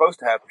she's supposed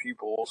to have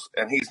pupils,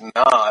 and he's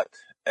not.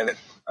 And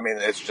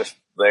it's just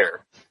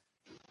there.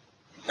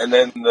 And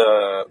then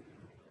the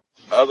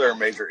other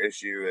major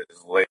issue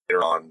is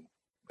later on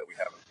that we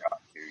haven't gotten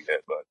to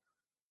yet,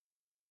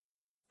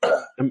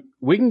 but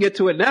we can get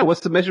to it now. What's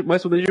the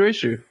major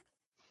issue?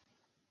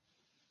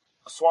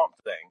 the Swamp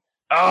Thing.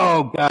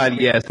 Oh God,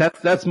 yes.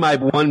 That's my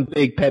one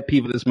big pet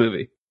peeve of this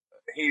movie.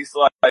 He's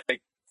like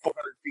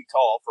 400 feet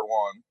tall for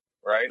one,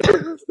 right?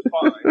 Which is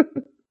fine.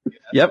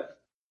 Yeah.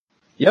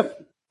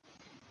 Yep.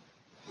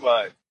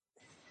 But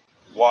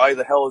why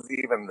the hell is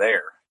he even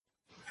there?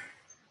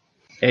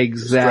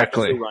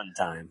 Exactly.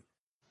 Runtime.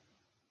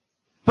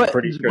 But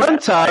pretty sure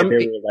runtime,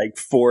 there were like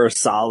 4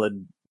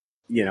 solid,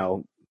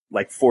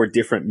 like 4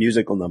 different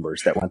musical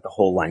numbers that went the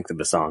whole length of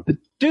the song.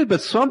 Dude,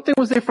 but Swamp Thing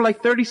was there for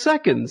like 30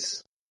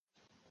 seconds.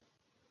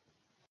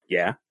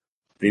 Yeah.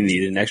 They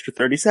needed an extra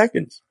 30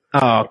 seconds.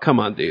 Oh, come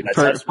on, dude. That's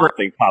how Swamp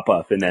Thing pop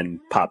up and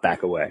then pop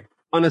back away.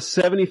 On a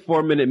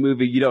 74-minute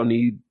movie, you don't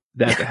need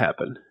that to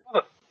happen.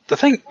 The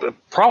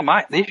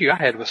issue I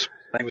had was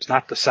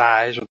not the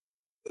size or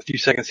the few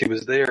seconds he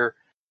was there.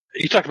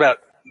 You talked about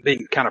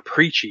being kind of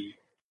preachy.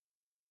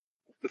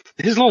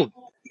 His little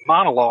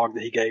monologue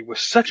that he gave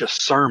was such a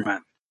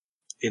sermon.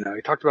 He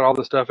talked about all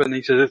this stuff, and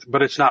he said,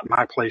 "But it's not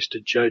my place to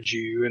judge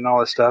you," and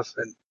all this stuff.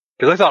 And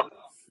because I thought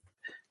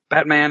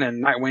Batman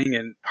and Nightwing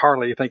and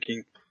Harley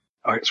thinking,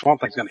 "Oh, Swamp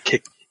Thing's going to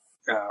kick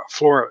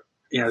Flora,"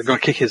 going to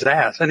kick his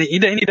ass, and he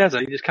doesn't.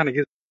 He just kind of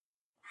gives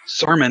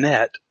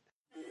sermonette,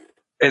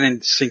 and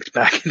then sinks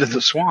back into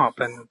the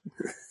swamp. And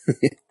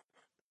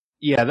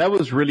yeah, that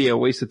was really a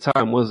waste of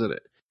time, wasn't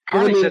it?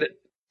 Harley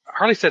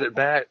said it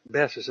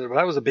best. He said, "Well,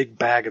 that was a big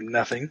bag of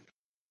nothing."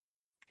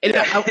 And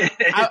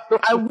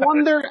I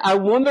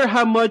wonder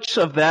how much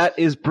of that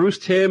is Bruce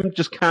Timm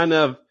just kind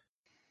of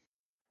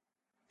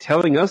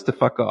telling us to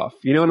fuck off.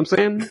 You know what I'm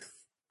saying?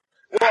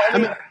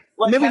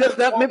 Well, maybe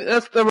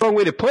that's the wrong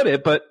way to put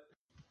it, but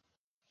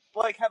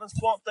like having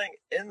Swamp Thing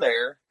in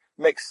there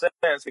makes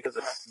sense because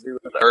it has to do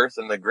with the Earth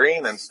and the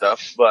green and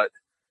stuff. But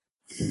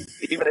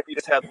even if you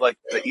just had like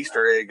the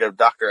Easter egg of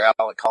Dr.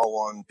 Alec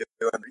Holland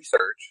doing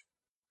research,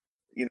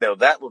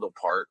 that little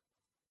part.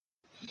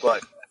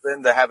 But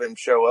then to have him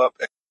show up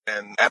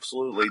and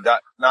absolutely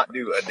not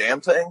do a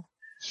damn thing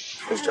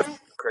is just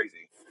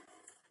crazy.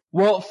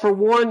 Well, for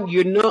one,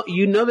 you know that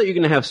you're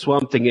going to have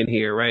Swamp Thing in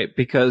here, right?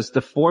 Because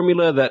the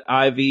formula that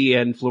Ivy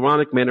and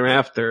Floronic Man are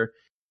after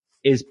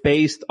is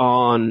based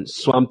on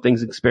Swamp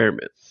Thing's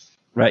experiment,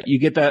 right? You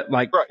get that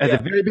at the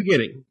very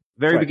beginning,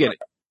 beginning.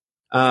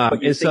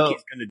 But you and think so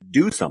he's going to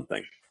do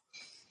something.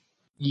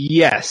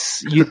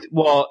 Yes, you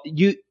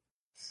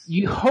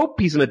hope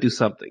he's going to do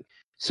something.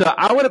 So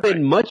I would have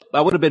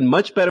been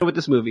much better with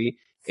this movie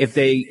if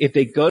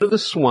they go to the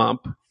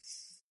swamp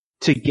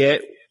to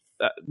get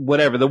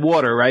whatever, the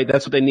water, right?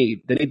 That's what they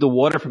need. They need the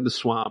water from the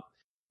swamp,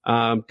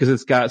 cause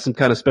it's got some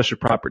kind of special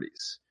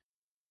properties.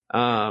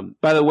 By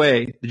the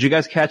way, did you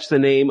guys catch the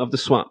name of the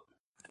swamp?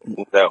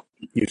 No.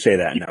 You say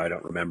that now, I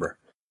don't remember.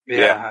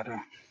 Yeah. I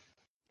don't.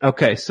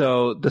 Okay.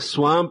 So the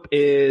swamp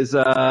is,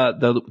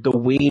 the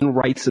Wayne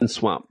Wrightson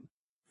swamp.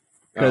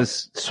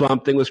 Cause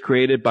Swamp Thing was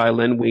created by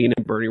Len Wein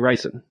and Bernie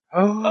Wrightson.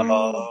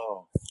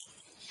 Oh.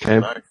 Okay.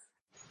 Nice.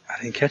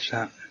 I didn't catch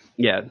that.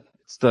 Yeah.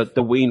 It's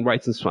the Wayne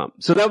Wrightson swamp.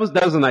 So that was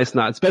a nice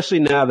nod, especially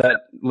now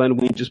that Len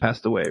Wein just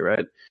passed away,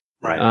 right?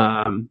 Right.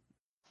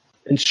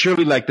 And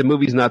surely the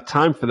movie's not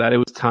time for that. It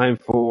was time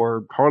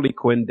for Harley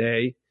Quinn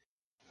Day.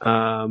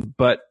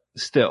 But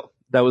still,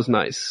 that was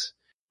nice.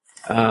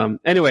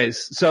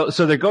 Anyways, so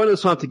they're going to the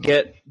swamp to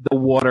get the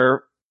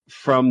water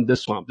from the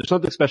swamp. There's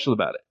something special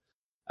about it.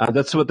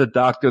 That's what the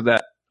doctor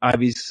that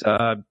Ivy's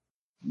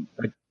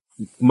like,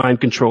 mind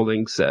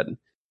controlling said.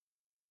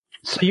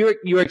 So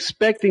you're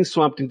expecting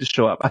Swamp Thing to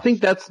show up. I think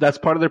that's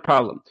part of their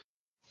problem.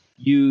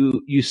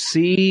 You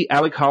see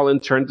Alec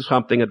Holland turn to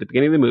Swamp Thing at the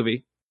beginning of the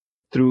movie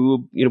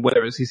through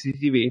whatever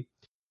CCTV.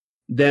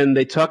 Then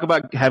they talk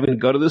about having to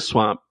go to the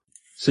swamp.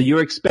 So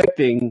you're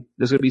expecting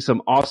there's going to be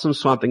some awesome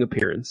Swamp Thing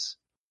appearance.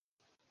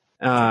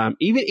 Even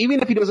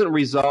if he doesn't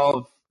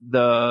resolve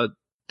the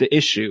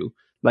issue,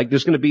 like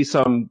there's going to be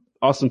some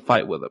awesome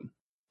fight with him.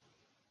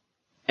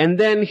 And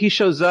then he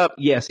shows up.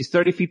 Yes, he's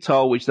 30 feet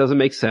tall, which doesn't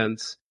make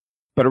sense,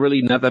 but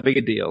really not that big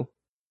a deal.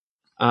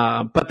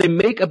 But they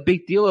make a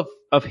big deal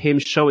of him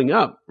showing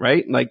up,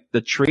 right? Like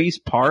the trees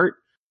part,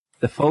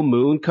 the full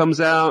moon comes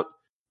out.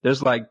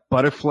 There's like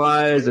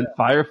butterflies and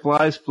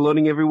fireflies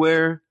floating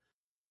everywhere.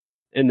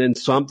 And then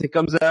Swamp Thing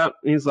comes out.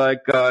 And he's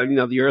like,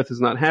 the earth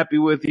is not happy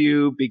with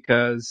you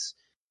because,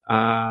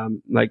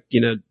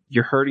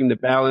 you're hurting the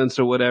balance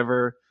or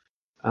whatever.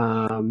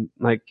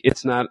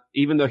 It's not,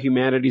 even though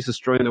humanity's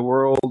destroying the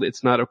world,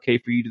 it's not okay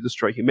for you to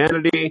destroy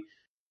humanity.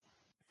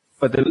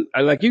 But then,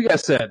 like you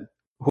guys said,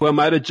 who am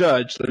I to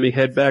judge? Let me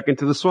head back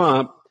into the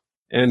swamp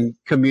and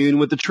commune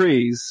with the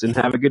trees and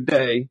have a good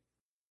day.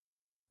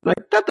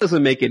 Like, that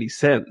doesn't make any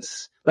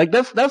sense. Like,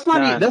 that's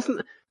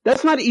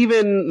not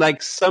even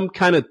like some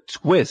kind of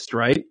twist,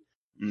 right?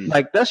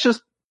 Like, that's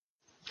just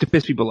to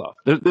piss people off.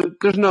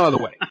 There's no other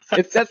way.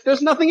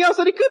 There's nothing else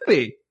that it could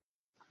be.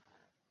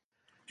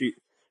 Do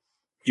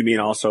you mean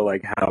also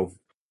like how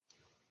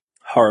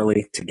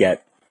Harley, to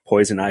get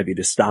Poison Ivy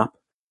to stop,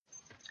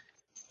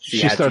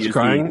 she starts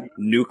crying?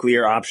 The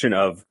nuclear option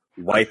of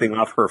wiping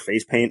off her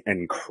face paint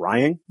and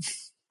crying?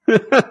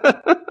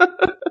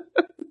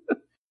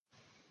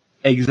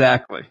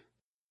 Exactly.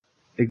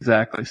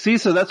 See,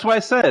 so that's why I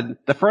said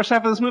the first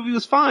half of this movie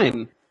was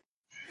fine.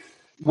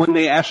 When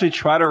they actually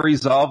try to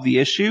resolve the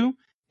issue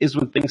is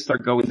when things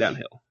start going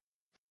downhill.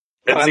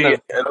 And see,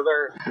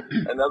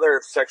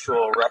 another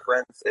sexual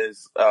reference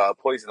is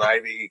Poison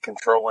Ivy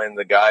controlling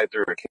the guy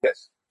through a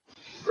kiss,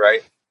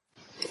 right?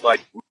 Like,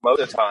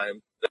 most of the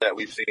time that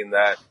we've seen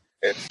that,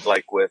 it's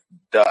like with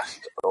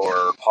dust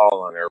or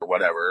pollen or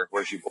whatever,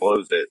 where she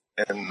blows it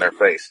in their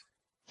face.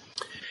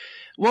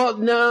 Well,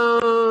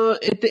 no,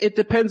 it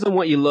depends on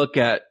what you look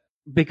at,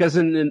 because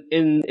in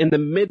the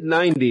mid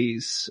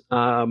 90s,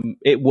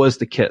 it was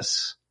the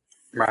kiss.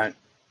 Right.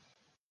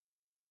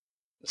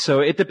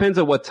 So it depends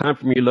on what time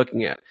frame you're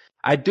looking at.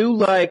 I do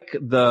like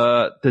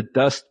the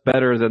dust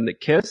better than the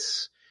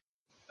kiss,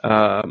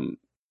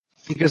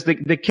 because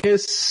the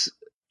kiss,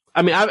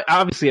 I mean,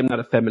 obviously I'm not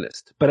a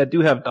feminist, but I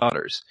do have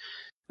daughters.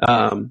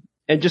 And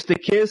just the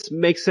kiss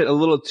makes it a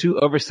little too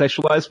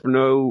over-sexualized for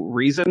no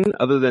reason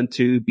other than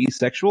to be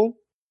sexual.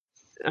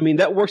 I mean,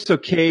 that works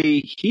okay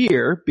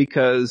here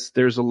because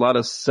there's a lot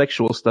of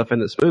sexual stuff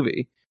in this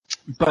movie,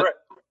 but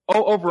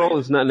overall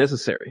it's not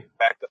necessary.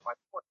 Back to my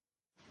point.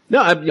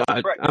 No,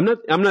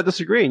 I'm not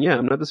disagreeing. Yeah,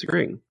 I'm not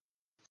disagreeing.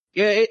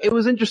 Yeah, it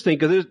was interesting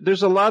because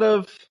there's a lot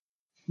of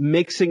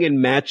mixing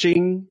and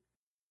matching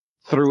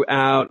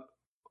throughout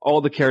all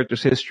the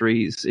characters'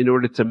 histories in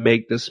order to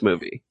make this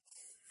movie.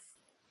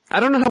 I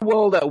don't know how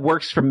well that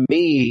works for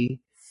me,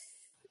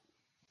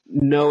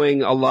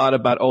 knowing a lot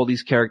about all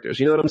these characters.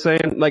 You know what I'm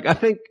saying? Like, I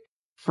think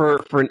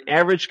for an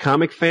average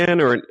comic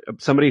fan or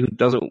somebody who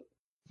doesn't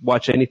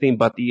watch anything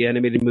but the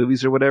animated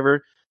movies or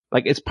whatever,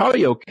 like, it's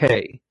probably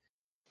okay.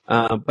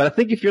 But I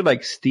think if you're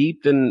like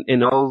steeped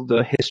in all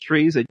the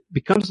histories, it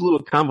becomes a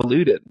little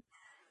convoluted,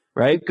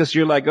 right? Because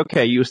you're like,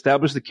 okay, you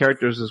establish the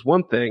characters as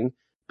one thing,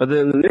 but then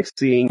in the next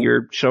scene,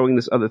 you're showing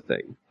this other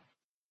thing.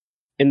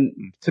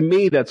 And to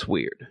me, that's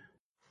weird.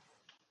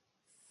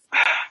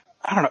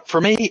 I don't know. For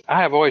me,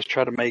 I have always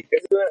tried to make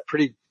a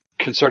pretty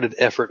concerted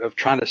effort of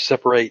trying to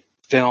separate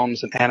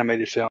films and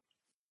animated film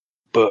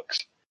books.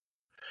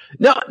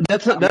 No,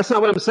 that's not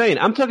what I'm saying.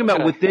 I'm talking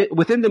about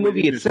within the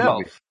movie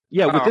itself.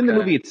 Yeah, within the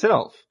movie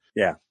itself.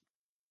 Yeah.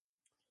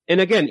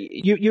 And again,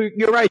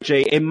 you're right,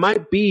 Jay. It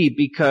might be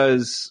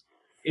because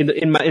in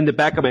the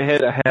back of my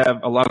head, I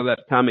have a lot of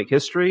that comic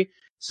history,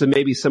 so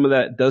maybe some of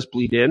that does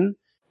bleed in.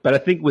 But I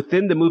think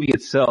within the movie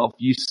itself,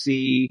 you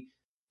see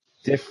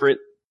different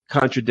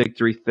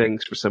contradictory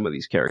things for some of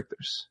these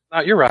characters.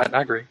 You're right.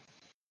 I agree.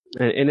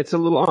 And it's a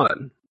little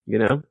odd, you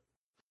know?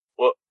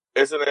 Well,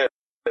 isn't it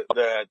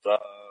that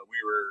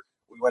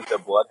we went to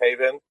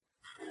Bloodhaven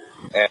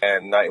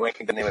and Nightwing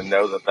didn't even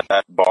know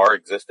that bar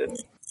existed?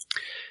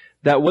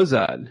 That was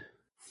odd.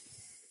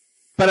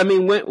 But I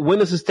mean, when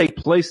does this take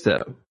place,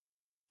 though?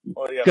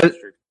 Well, yeah, that's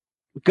true.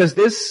 Because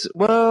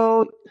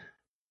I'm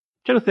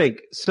trying to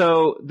think.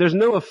 So there's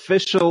no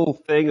official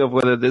thing of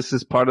whether this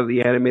is part of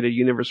the animated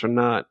universe or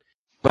not.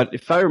 But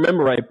if I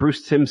remember right,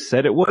 Bruce Timm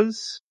said it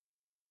was.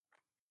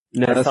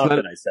 No, I thought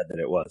that I said that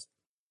it was.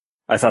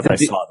 I thought that I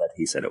saw that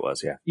he said it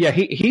was, yeah. Yeah,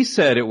 he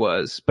said it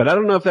was, but I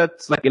don't know if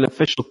that's like an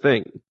official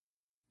thing.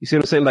 You see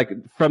what I'm saying? Like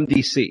from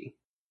DC.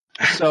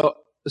 So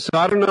So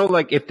I don't know,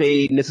 like, if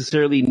they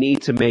necessarily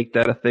need to make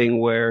that a thing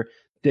where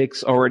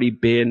Dick's already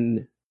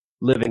been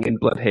living in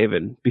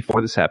Bloodhaven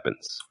before this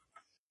happens.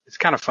 It's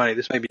kind of funny.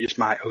 This may be just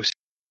my OC.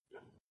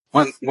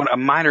 One a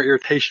minor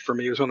irritation for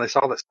me was when they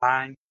saw that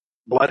sign,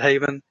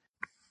 Bloodhaven.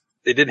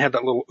 They didn't have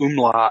that little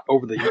umlaut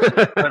over the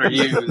letter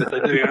U that they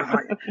do. I'm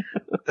like,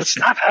 that's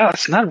not how.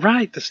 That's not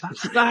right. That's not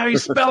how you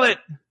spell it.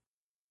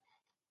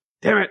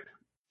 Damn it.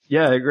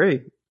 Yeah, I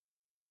agree.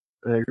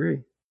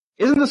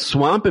 Isn't the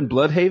swamp in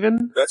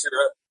Bloodhaven? That's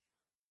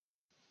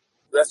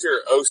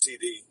your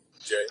OCD,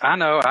 Jay. I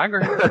know. I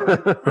agree.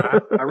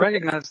 I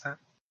recognize that.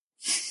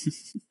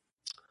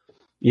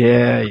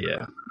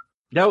 Yeah.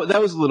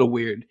 That was a little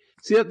weird.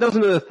 See, that was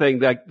another thing.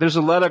 Like, there's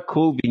a lot of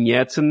cool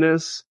vignettes in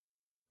this,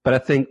 but I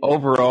think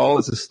overall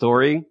as a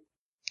story,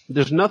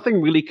 there's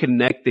nothing really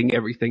connecting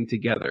everything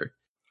together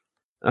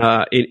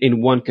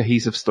in one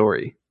cohesive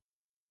story.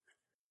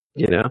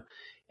 You know?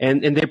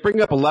 And they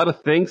bring up a lot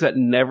of things that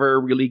never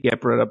really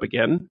get brought up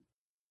again.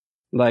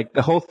 Like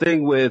the whole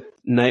thing with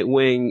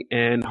Nightwing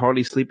and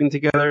Harley sleeping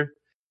together.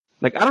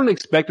 Like, I don't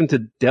expect them to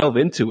delve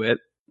into it,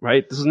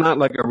 right? This is not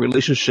like a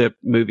relationship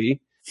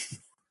movie.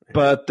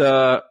 But,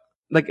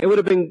 like, it would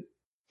have been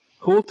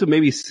cool to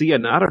maybe see a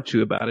nod or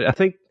two about it. I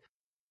think.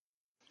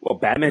 Well,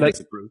 Batman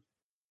disapproves.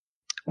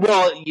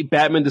 Well,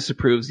 Batman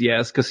disapproves,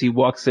 yes, because he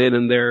walks in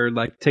and they're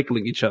like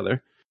tickling each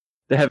other.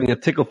 They're having a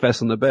tickle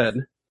fest on the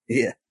bed.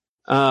 Yeah.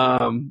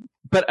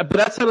 But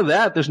outside of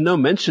that, there's no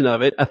mention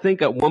of it. I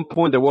think at one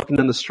point they're walking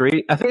down the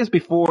street. I think it's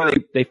before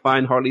they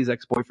find Harley's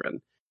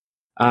ex-boyfriend.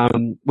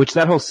 Which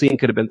that whole scene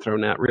could have been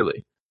thrown out,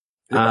 really.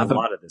 A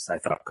lot of this I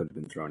thought could have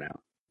been thrown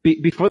out.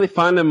 Before they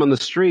find him on the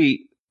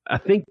street, I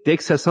think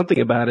Dick says something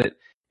about it,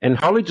 and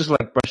Harley just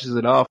like brushes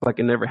it off like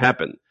it never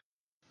happened.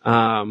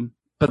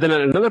 But then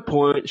at another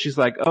point, she's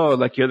like, "Oh,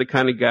 like you're the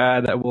kind of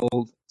guy that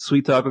will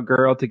sweet talk a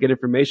girl to get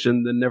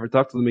information, then never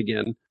talk to them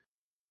again."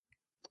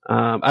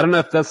 I don't know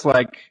if that's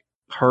like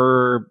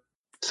her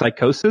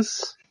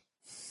psychosis,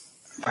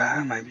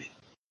 Maybe,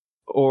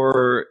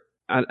 or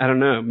I don't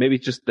know, maybe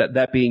just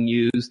that being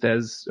used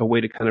as a way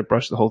to kind of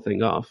brush the whole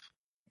thing off.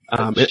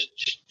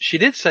 She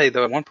did say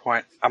though at one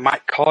point, "I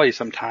might call you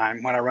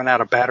sometime when I run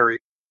out of battery."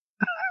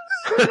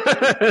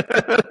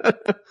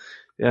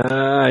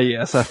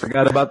 Yes, I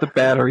forgot about the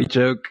battery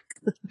joke.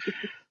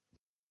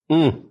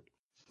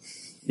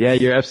 Yeah,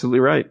 you're absolutely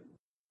right.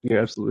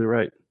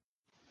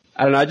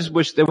 I don't know, I just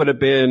wish there would have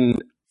been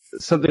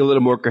something a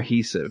little more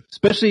cohesive,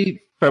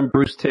 especially from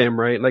Bruce Timm,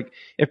 right? Like,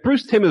 if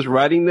Bruce Timm is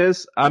writing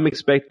this, I'm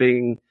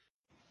expecting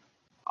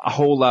a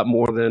whole lot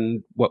more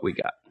than what we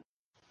got.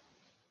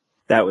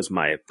 That was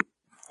my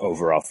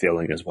overall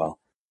feeling as well.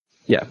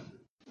 Yeah.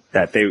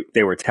 That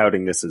they were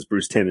touting this as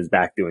Bruce Timm is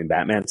back doing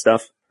Batman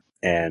stuff,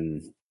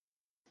 and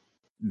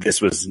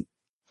this was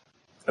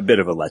a bit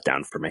of a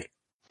letdown for me.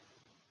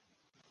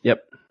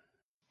 Yep.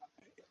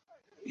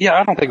 Yeah,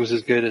 I don't think it was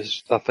as good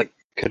as I think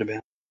it could have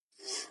been.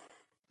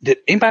 Did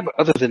anybody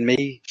other than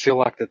me feel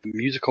like that the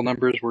musical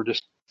numbers were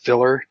just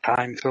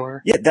time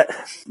filler? Yeah,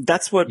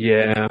 that's what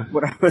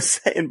I was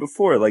saying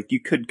before. Like,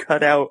 you could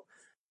cut out,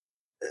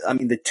 I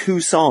mean, the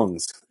 2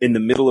 songs in the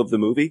middle of the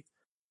movie.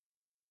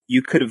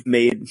 You could have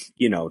made,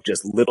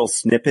 just little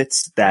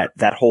snippets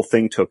that whole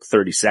thing took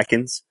 30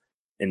 seconds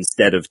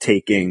instead of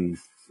taking,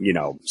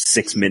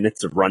 6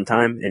 minutes of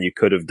runtime, and you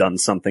could have done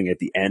something at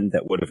the end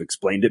that would have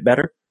explained it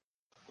better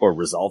or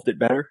resolved it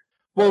better.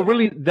 Well,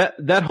 really,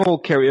 that whole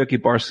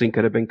karaoke bar scene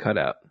could have been cut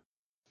out.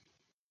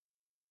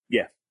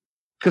 Yeah.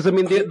 Because, I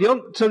mean,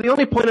 the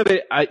only point of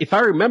it, if I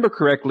remember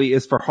correctly,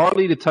 is for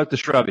Harley to talk to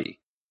Shrubby.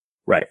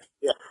 Right.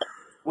 Yeah.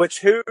 Which,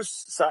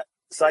 whose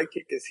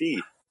sidekick is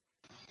he?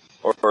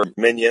 Or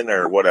minion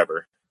or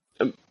whatever?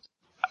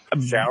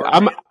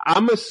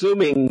 I'm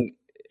assuming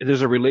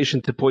there's a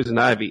relation to Poison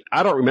Ivy.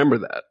 I don't remember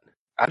that.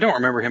 I don't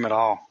remember him at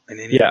all in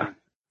anything.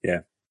 Yeah.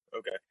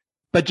 Okay.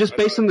 But just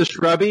based on the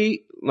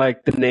Shrubby,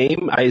 like the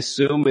name, I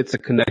assume it's a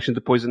connection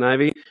to Poison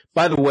Ivy.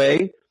 By the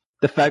way,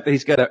 the fact that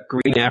he's got a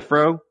green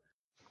afro,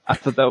 I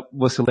thought that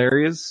was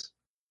hilarious.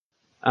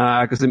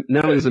 Because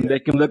not only does it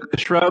make him look like a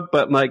shrub,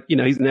 but like,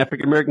 he's an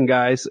African American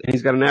guy and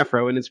he's got an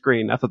afro and it's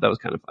green. I thought that was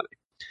kind of funny.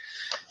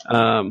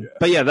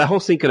 But yeah, that whole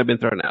scene could have been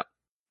thrown out.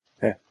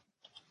 Yeah.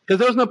 Because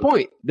there was no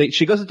point.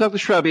 She goes to talk to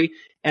Shrubby,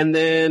 and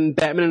then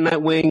Batman and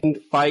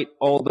Nightwing fight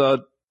all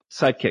the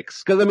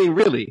sidekicks. Because, I mean,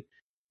 really,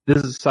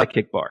 this is a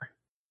sidekick bar.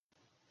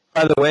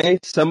 By the way,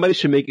 somebody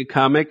should make a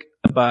comic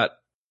about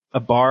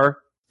a bar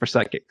for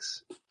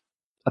sidekicks.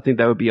 I think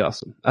that would be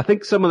awesome. I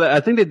think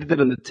they did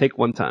that on the Tick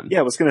one time. Yeah,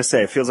 I was going to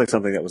say, it feels like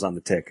something that was on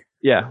the Tick.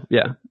 Yeah.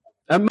 As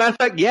a matter of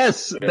fact,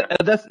 yes. Yeah.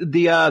 That's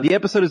the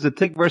episode is the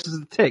Tick versus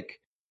the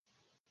Tick.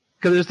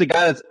 Because there's the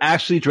guy that's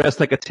actually dressed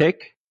like a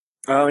Tick.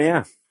 Oh,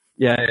 yeah.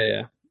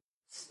 Yeah.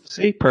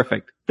 See?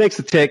 Perfect. Thanks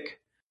to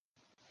Tick.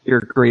 You're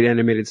a great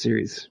animated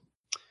series.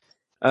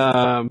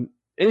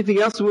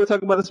 Anything else we want to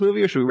talk about this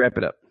movie, or should we wrap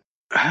it up?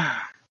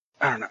 I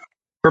don't know.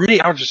 For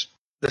me,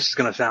 this is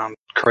going to sound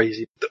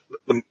crazy.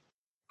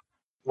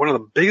 One of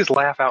the biggest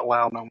laugh out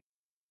loud moments.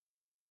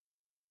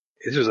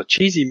 This was a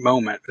cheesy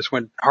moment. It's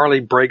when Harley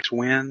breaks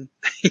wind.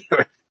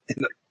 in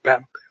the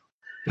Batman.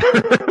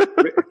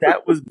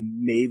 That was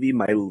maybe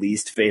my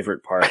least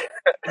favorite part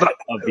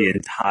of the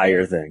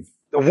entire thing.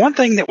 The one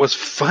thing that was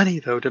funny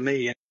though to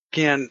me, and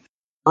again,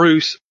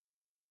 Bruce,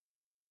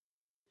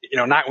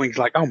 Nightwing's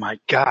like, oh my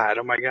God.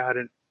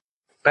 And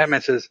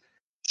Batman says,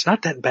 it's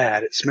not that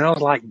bad. It smells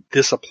like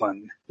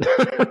discipline.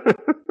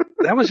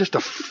 That was just a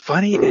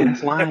funny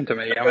ass line to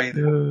me. I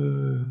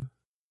mean,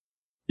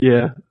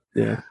 yeah.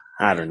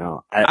 I don't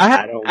know.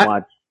 I don't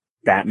watch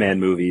Batman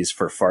movies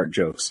for fart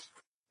jokes.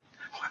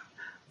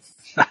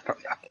 I don't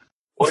know.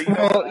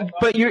 Well,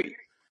 but you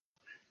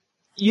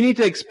need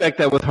to expect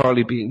that with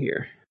Harley being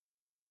here.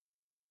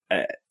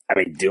 I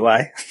mean, do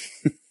I?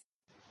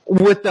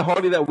 With the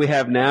Harley that we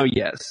have now,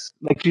 yes.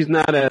 Like, she's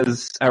not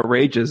as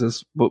outrageous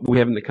as what we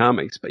have in the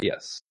comics, but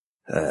yes.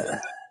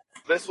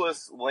 This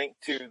was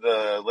linked to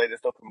the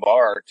latest open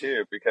bar,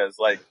 too, because,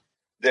 like,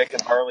 Dick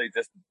and Harley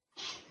just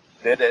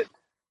did it,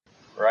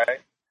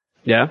 right?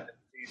 Yeah.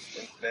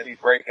 He's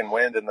breaking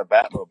wind in the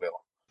Batmobile.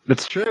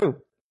 That's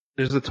true.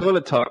 There's the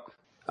toilet talk.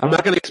 I'm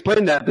not going to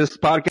explain that. This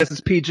podcast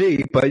is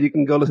PG, but you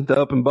can go listen to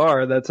Open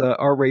Bar. That's a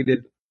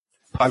R-rated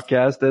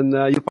podcast, and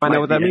you'll find out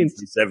what that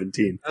means.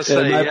 NC-17.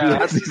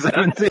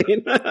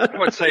 NC-17. I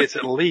would say it's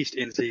at least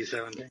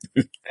NC-17.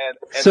 And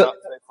So- not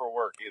safe for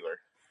work either.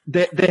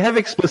 They have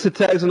explicit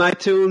tags on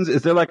iTunes.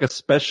 Is there like a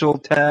special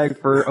tag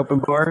for Open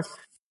Bar?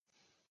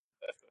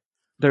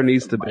 There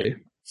needs to be.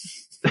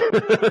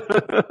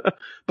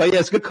 But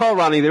yes, good call,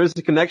 Ronnie. There is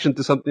a connection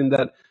to something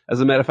that, as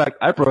a matter of fact,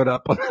 I brought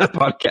up on that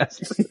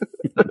podcast.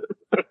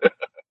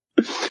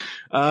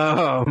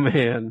 Oh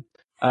man.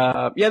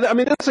 Yeah, I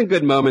mean, there's some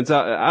good moments.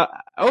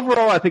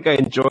 Overall, I think I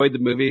enjoyed the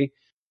movie.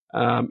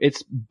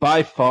 It's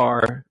by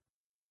far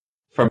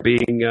from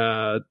being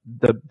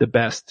the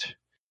best.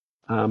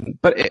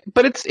 But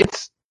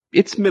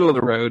it's middle of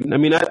the road. I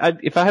mean,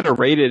 if I had to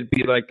rate it, it'd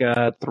be like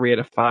 3 out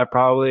of 5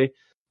 probably.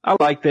 I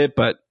liked it,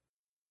 but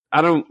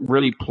I don't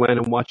really plan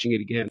on watching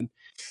it again.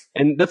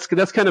 And that's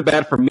kind of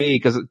bad for me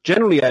because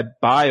generally I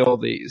buy all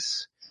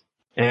these,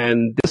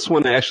 and this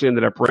one I actually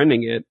ended up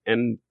renting it,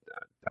 and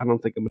I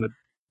don't think I'm gonna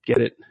get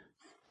it.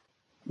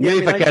 Maybe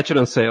if I catch it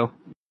on sale.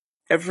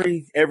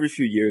 Every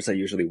few years, I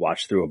usually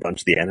watch through a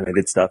bunch of the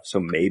animated stuff, so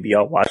maybe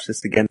I'll watch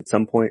this again at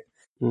some point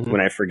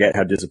when I forget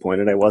how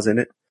disappointed I was in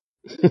it.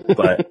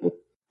 But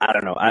I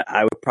don't know.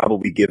 I would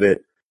probably give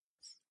it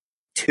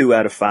 2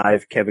 out of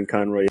 5. Kevin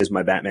Conroy is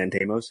my Batman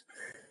Tamos.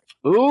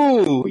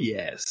 Ooh,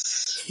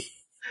 yes.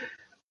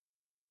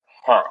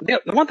 Huh. The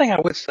one thing I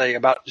would say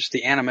about just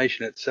the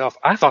animation itself,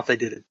 I thought they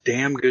did a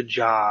damn good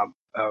job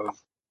of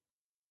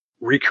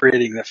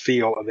recreating the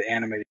feel of the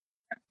animated,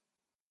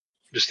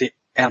 just the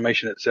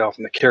animation itself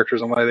and the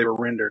characters and the way they were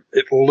rendered.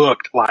 It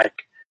looked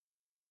like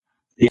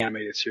the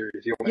animated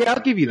series. Yeah,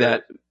 I'll give you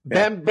that.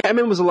 Yeah.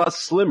 Batman was a lot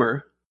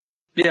slimmer.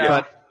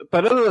 Yeah.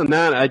 But other than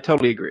that, I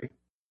totally agree.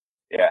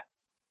 Yeah.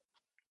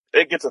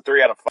 It gets a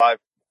 3 out of 5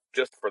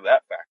 just for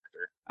that factor.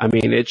 I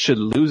mean, it should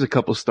lose a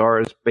couple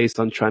stars based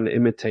on trying to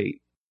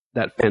imitate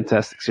that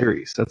fantastic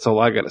series. That's all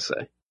I gotta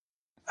say.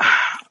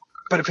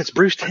 But if it's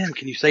Bruce Timm,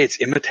 can you say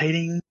it's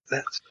imitating?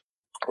 That's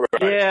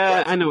Right.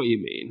 Yeah, I know what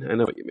you mean.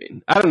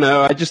 I don't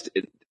know.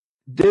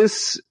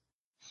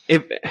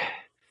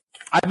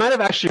 I might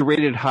have actually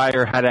rated it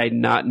higher had I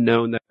not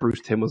known that Bruce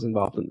Timm was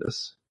involved in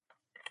this.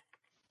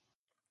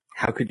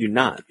 How could you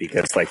not?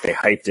 Because like they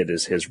hyped it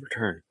as his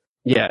return.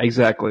 Yeah,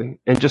 exactly.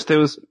 And just it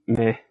was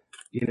meh,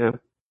 you know.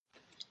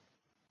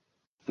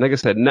 Like I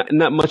said,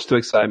 not much to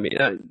excite me.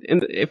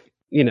 And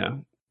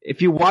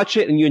if you watch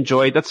it and you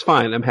enjoy it, that's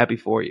fine. I'm happy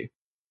for you.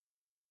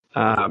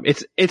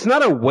 It's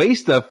not a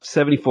waste of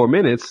 74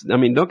 minutes. I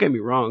mean, don't get me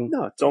wrong.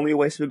 No, it's only a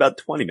waste of about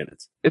 20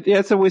 minutes.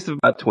 It's a waste of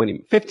about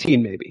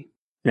 15 maybe.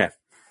 Yeah.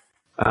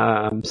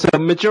 So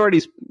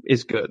majority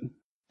is good.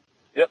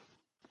 Yep.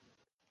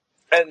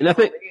 And I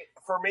think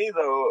for me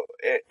though,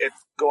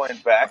 it's going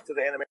back to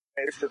the animation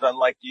because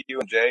unlike you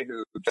and Jay,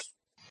 who just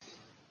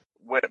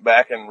went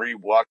back and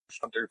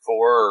rewatched 1 through 4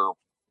 or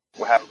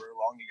however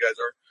long you guys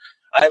are,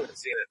 I haven't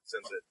seen it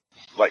since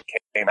it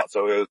came out,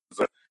 so it was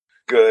a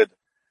good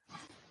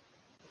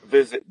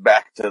visit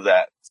back to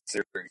that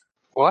series.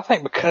 well, I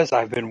think because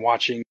I've been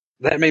watching,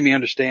 that made me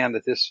understand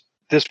that this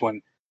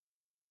one,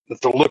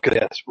 that the look of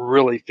this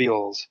really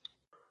feels.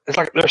 It's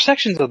like there are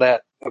sections of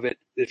it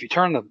if you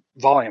turn the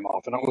volume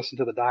off and don't listen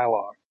to the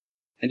dialogue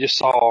and just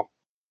saw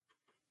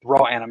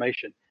raw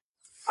animation.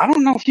 I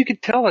don't know if you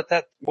could tell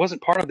that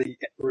wasn't part of the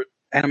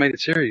animated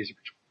series.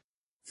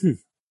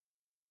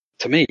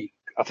 To me,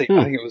 I think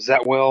it was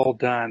that well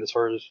done as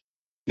far as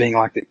being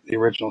like the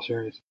original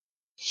series.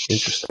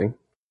 interesting.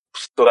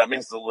 So that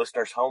means the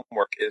listener's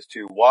homework is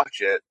to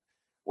watch it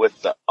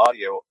with the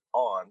audio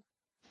on,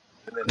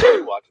 and then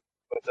you watch it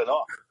with it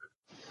off.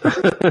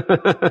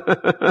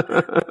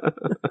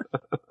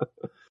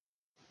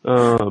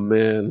 Oh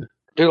man.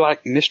 Do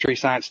like Mystery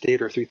Science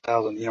Theater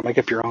 3000, make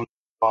up your own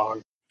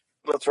blog.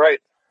 That's right.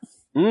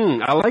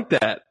 I like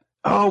that.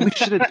 Oh,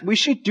 we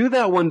should do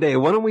that one day.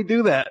 Why don't we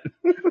do that?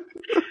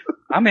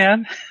 I'm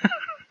in.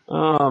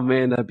 Oh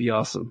man, that'd be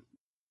awesome.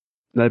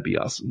 All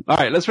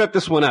right, let's wrap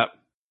this one up.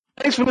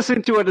 Thanks for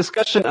listening to our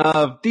discussion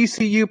of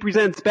DCU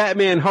Presents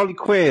Batman Harley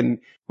Quinn.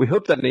 We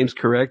hope that name's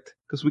correct,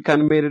 because we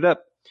kind of made it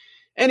up.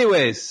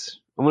 Anyways,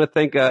 I want to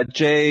thank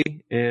Jay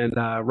and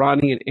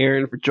Ronnie and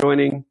Aaron for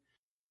joining.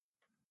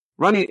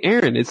 Ronnie and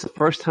Aaron, it's the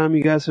first time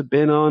you guys have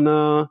been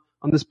on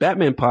this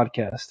Batman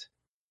podcast.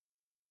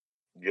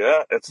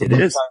 Yeah, it's the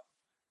first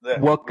time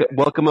that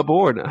Welcome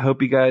aboard. I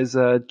hope you guys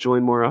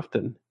join more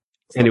often.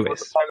 Anyways, it's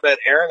the first time that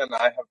Aaron and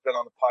I have been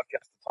on the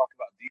podcast to talk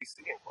about DC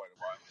in quite a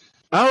while.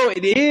 Oh,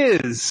 it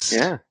is.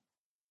 Yeah.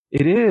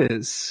 It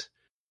is.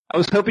 I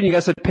was hoping you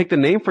guys had picked a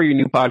name for your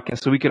new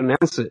podcast so we could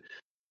announce it.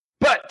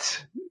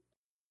 But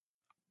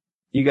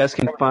you guys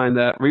can find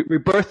that.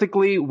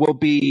 Rebirthically will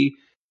be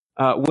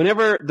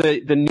whenever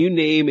the new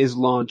name is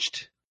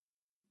launched,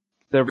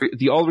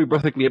 the all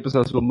Rebirthically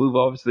episodes will move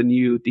over to the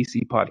new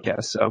DC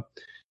podcast. So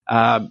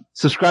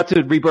subscribe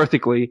to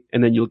Rebirthically,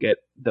 and then you'll get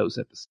those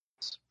episodes.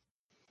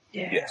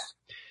 Yeah. Yes.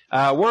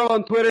 We're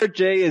on Twitter.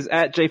 Jay is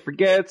at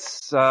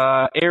JayForgets.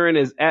 Aaron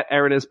is at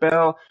Aaron S.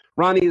 Bell.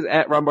 Ronnie is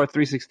at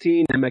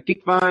Rombar316. I'm at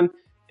Geekvine.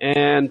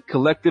 And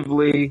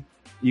collectively,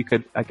 you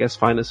could, I guess,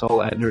 find us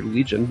all at Nerdy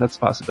Legion. That's a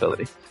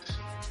possibility.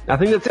 I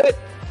think that's it.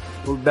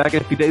 We'll be back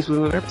in a few days with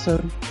another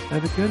episode.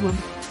 Have a good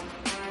one.